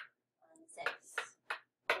minus x.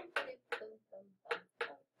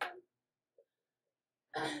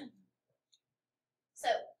 So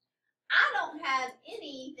I don't have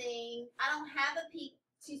anything. I don't have a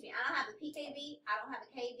pKb. I don't have a Kb. I don't have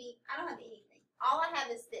anything. All I have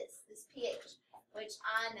is this pH, which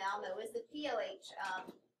I now know is the POH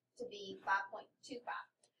to be 5.25.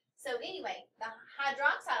 So anyway, the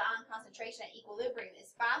hydroxide ion concentration at equilibrium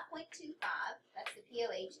is 5.25. That's the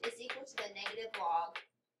POH. Is equal to the negative log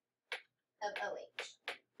of OH.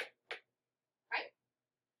 Right?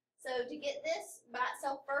 So to get this by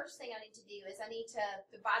itself, first thing I need to do is I need to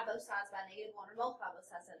divide both sides by -1 or multiply both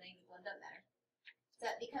sides by -1, doesn't matter. So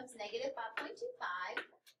that becomes negative 5.25.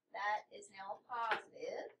 That is now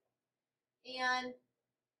positive. And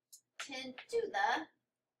 10 to the,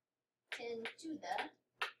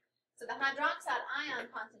 so the hydroxide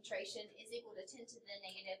ion concentration is equal to 10 to the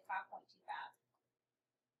negative 5.25.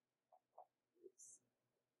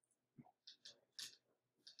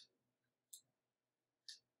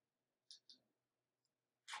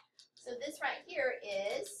 So this right here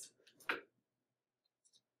is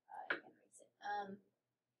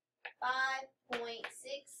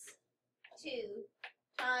 5.62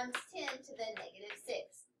 times 10 to the negative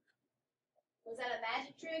 6. Was that a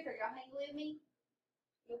magic trick? Are y'all hanging with me?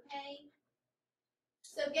 You okay?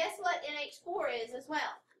 So guess what NH4 is as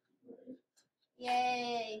well?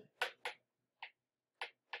 Yay.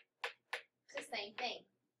 It's the same thing.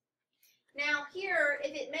 Now here,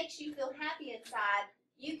 if it makes you feel happy inside,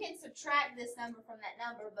 you can subtract this number from that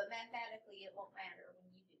number, but mathematically it won't matter when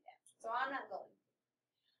you do that. So I'm not going.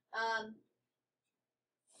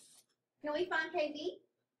 Can we find KB?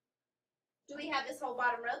 Do we have this whole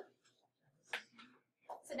bottom row?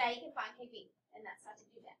 So now you can find KB, and that's how to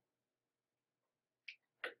do that.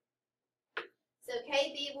 So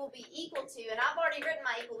KB will be equal to, and I've already written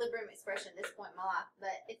my equilibrium expression at this point in my life,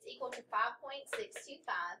 but it's equal to 5.625,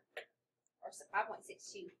 or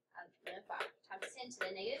 5.62, 5 times 10 to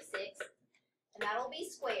the negative 6, and that'll be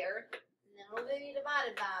squared, and then it'll be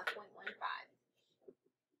divided by 0.15.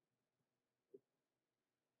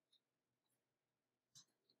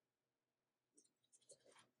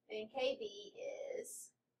 And KB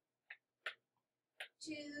is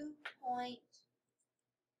 2.11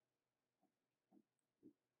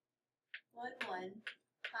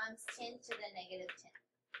 times 10 to the negative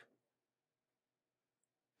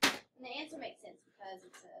 10. And the answer makes sense because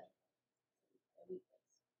it's a weak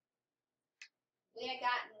base. We had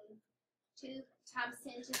gotten 2 times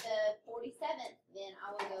 10 to the 47th, then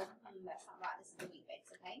I would go, that's not right, this is a weak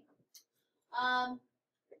base, okay?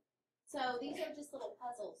 So these are just little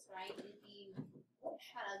puzzles, right? If you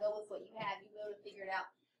kind of go with what you have, you'll be able to figure it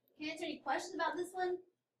out. Can I answer any questions about this one? A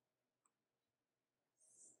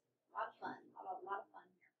lot of fun. A lot of fun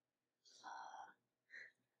here.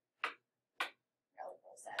 Got a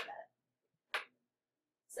little sad about it.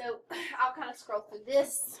 So I'll kind of scroll through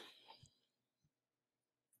this.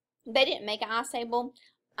 They didn't make an ice table.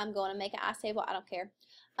 I'm going to make an ice table. I don't care.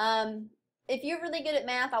 If you're really good at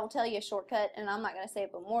math, I will tell you a shortcut, and I'm not going to say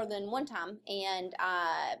it but more than one time, and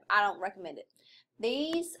I don't recommend it.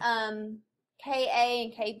 These Ka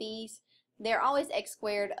and Kb's, they're always x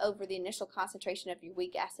squared over the initial concentration of your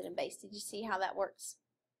weak acid and base. Did you see how that works?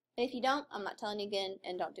 And if you don't, I'm not telling you again,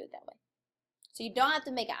 and don't do it that way. So you don't have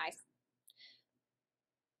to make it ice.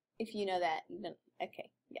 If you know that, you don't, okay,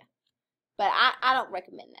 yeah. But I don't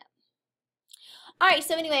recommend that. All right,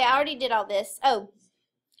 so anyway, I already did all this. Oh.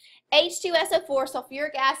 H2SO4,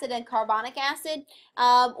 sulfuric acid, and carbonic acid,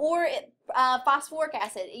 or phosphoric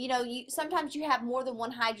acid. You know, sometimes you have more than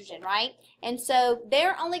one hydrogen, right? And so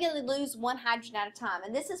they're only going to lose one hydrogen at a time.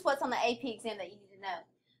 And this is what's on the AP exam that you need to know.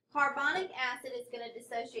 Carbonic acid is going to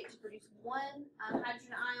dissociate to produce one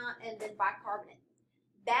hydrogen ion and then bicarbonate.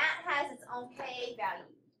 That has its own Ka value.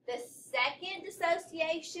 The second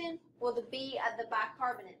dissociation will be of the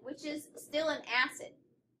bicarbonate, which is still an acid,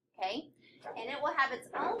 okay? And it will have its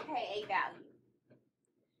own Ka value.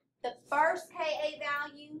 The first Ka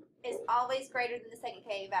value is always greater than the second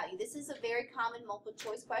Ka value. This is a very common multiple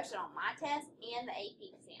choice question on my test and the AP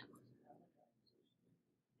exam.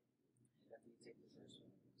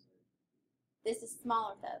 This is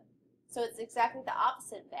smaller though, so it's exactly the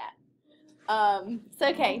opposite of that. It's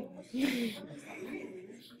okay.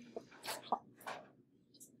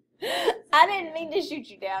 I didn't mean to shoot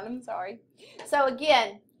you down. I'm sorry. So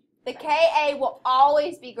again, the Ka will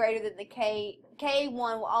always be greater than the K1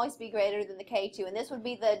 will always be greater than the K2, and this would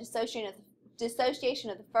be the dissociation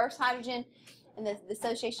of the first hydrogen and the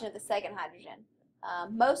dissociation of the second hydrogen.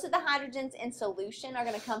 Most of the hydrogens in solution are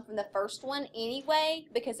going to come from the first one anyway,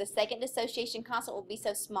 because the second dissociation constant will be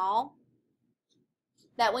so small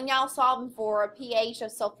that when y'all solving for a pH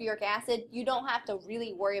of sulfuric acid, you don't have to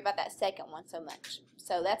really worry about that second one so much.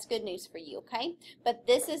 So that's good news for you, okay? But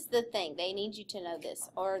this is the thing. They need you to know this,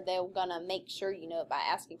 or they're going to make sure you know it by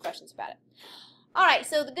asking questions about it. All right,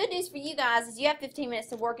 so the good news for you guys is you have 15 minutes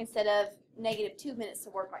to work instead of negative 2 minutes to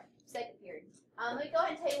work right second period. Let me go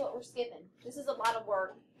ahead and tell you what we're skipping. This is a lot of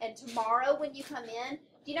work. And tomorrow when you come in,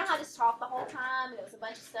 do you know how I just talked the whole time and it was a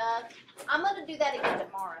bunch of stuff? I'm going to do that again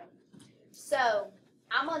tomorrow. So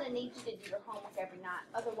I'm going to need you to do your homework every night.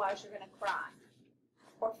 Otherwise, you're going to cry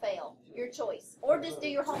or fail. Your choice. Or just do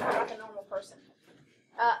your homework like a normal person.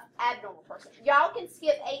 Abnormal person. Y'all can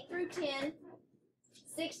skip 8 through 10,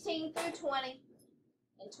 16 through 20,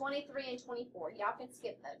 and 23 and 24. Y'all can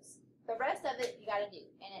skip those. The rest of it you got to do.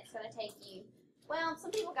 And it's going to take you, well,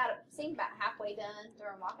 some people got it seem about halfway done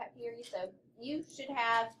during lockout period. So you should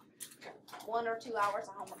have 1 or 2 hours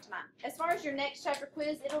of homework tonight. As far as your next chapter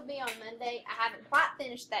quiz, it'll be on Monday. I haven't quite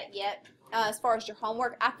finished that yet. As far as your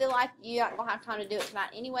homework, I feel like you're not going to have time to do it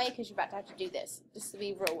tonight anyway because you're about to have to do this, just to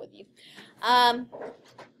be real with you. I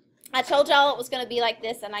told y'all it was going to be like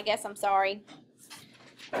this, and I guess I'm sorry.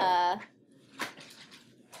 I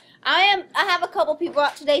have a couple people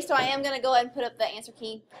out today, so I am going to go ahead and put up the answer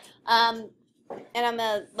key, and I'm going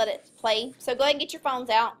to let it play. So go ahead and get your phones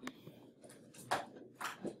out.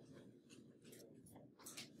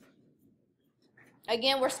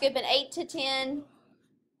 Again, we're skipping 8 to 10,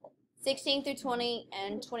 16 through 20,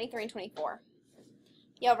 and 23 and 24.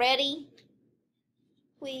 Y'all ready?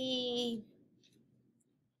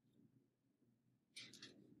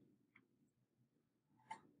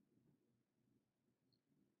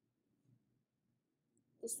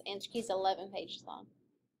 This answer key is 11 pages long.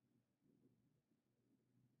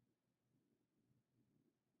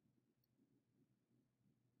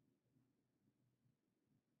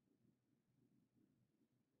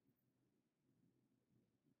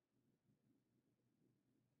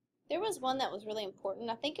 There was one that was really important.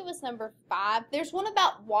 I think it was number 5. There's one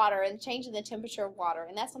about water and changing the temperature of water,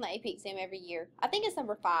 and that's on the AP exam every year. I think it's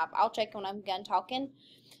number 5. I'll check when I'm done talking.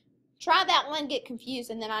 Try that one, get confused,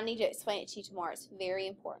 and then I need to explain it to you tomorrow. It's very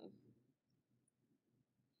important.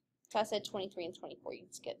 So I said 23 and 24 you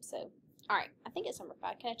can skip. So, all right, I think it's number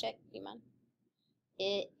 5. Can I check? Do you mind?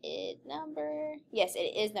 It is number, yes,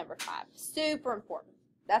 it is number 5. Super important.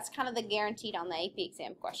 That's kind of the guaranteed on the AP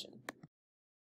exam question.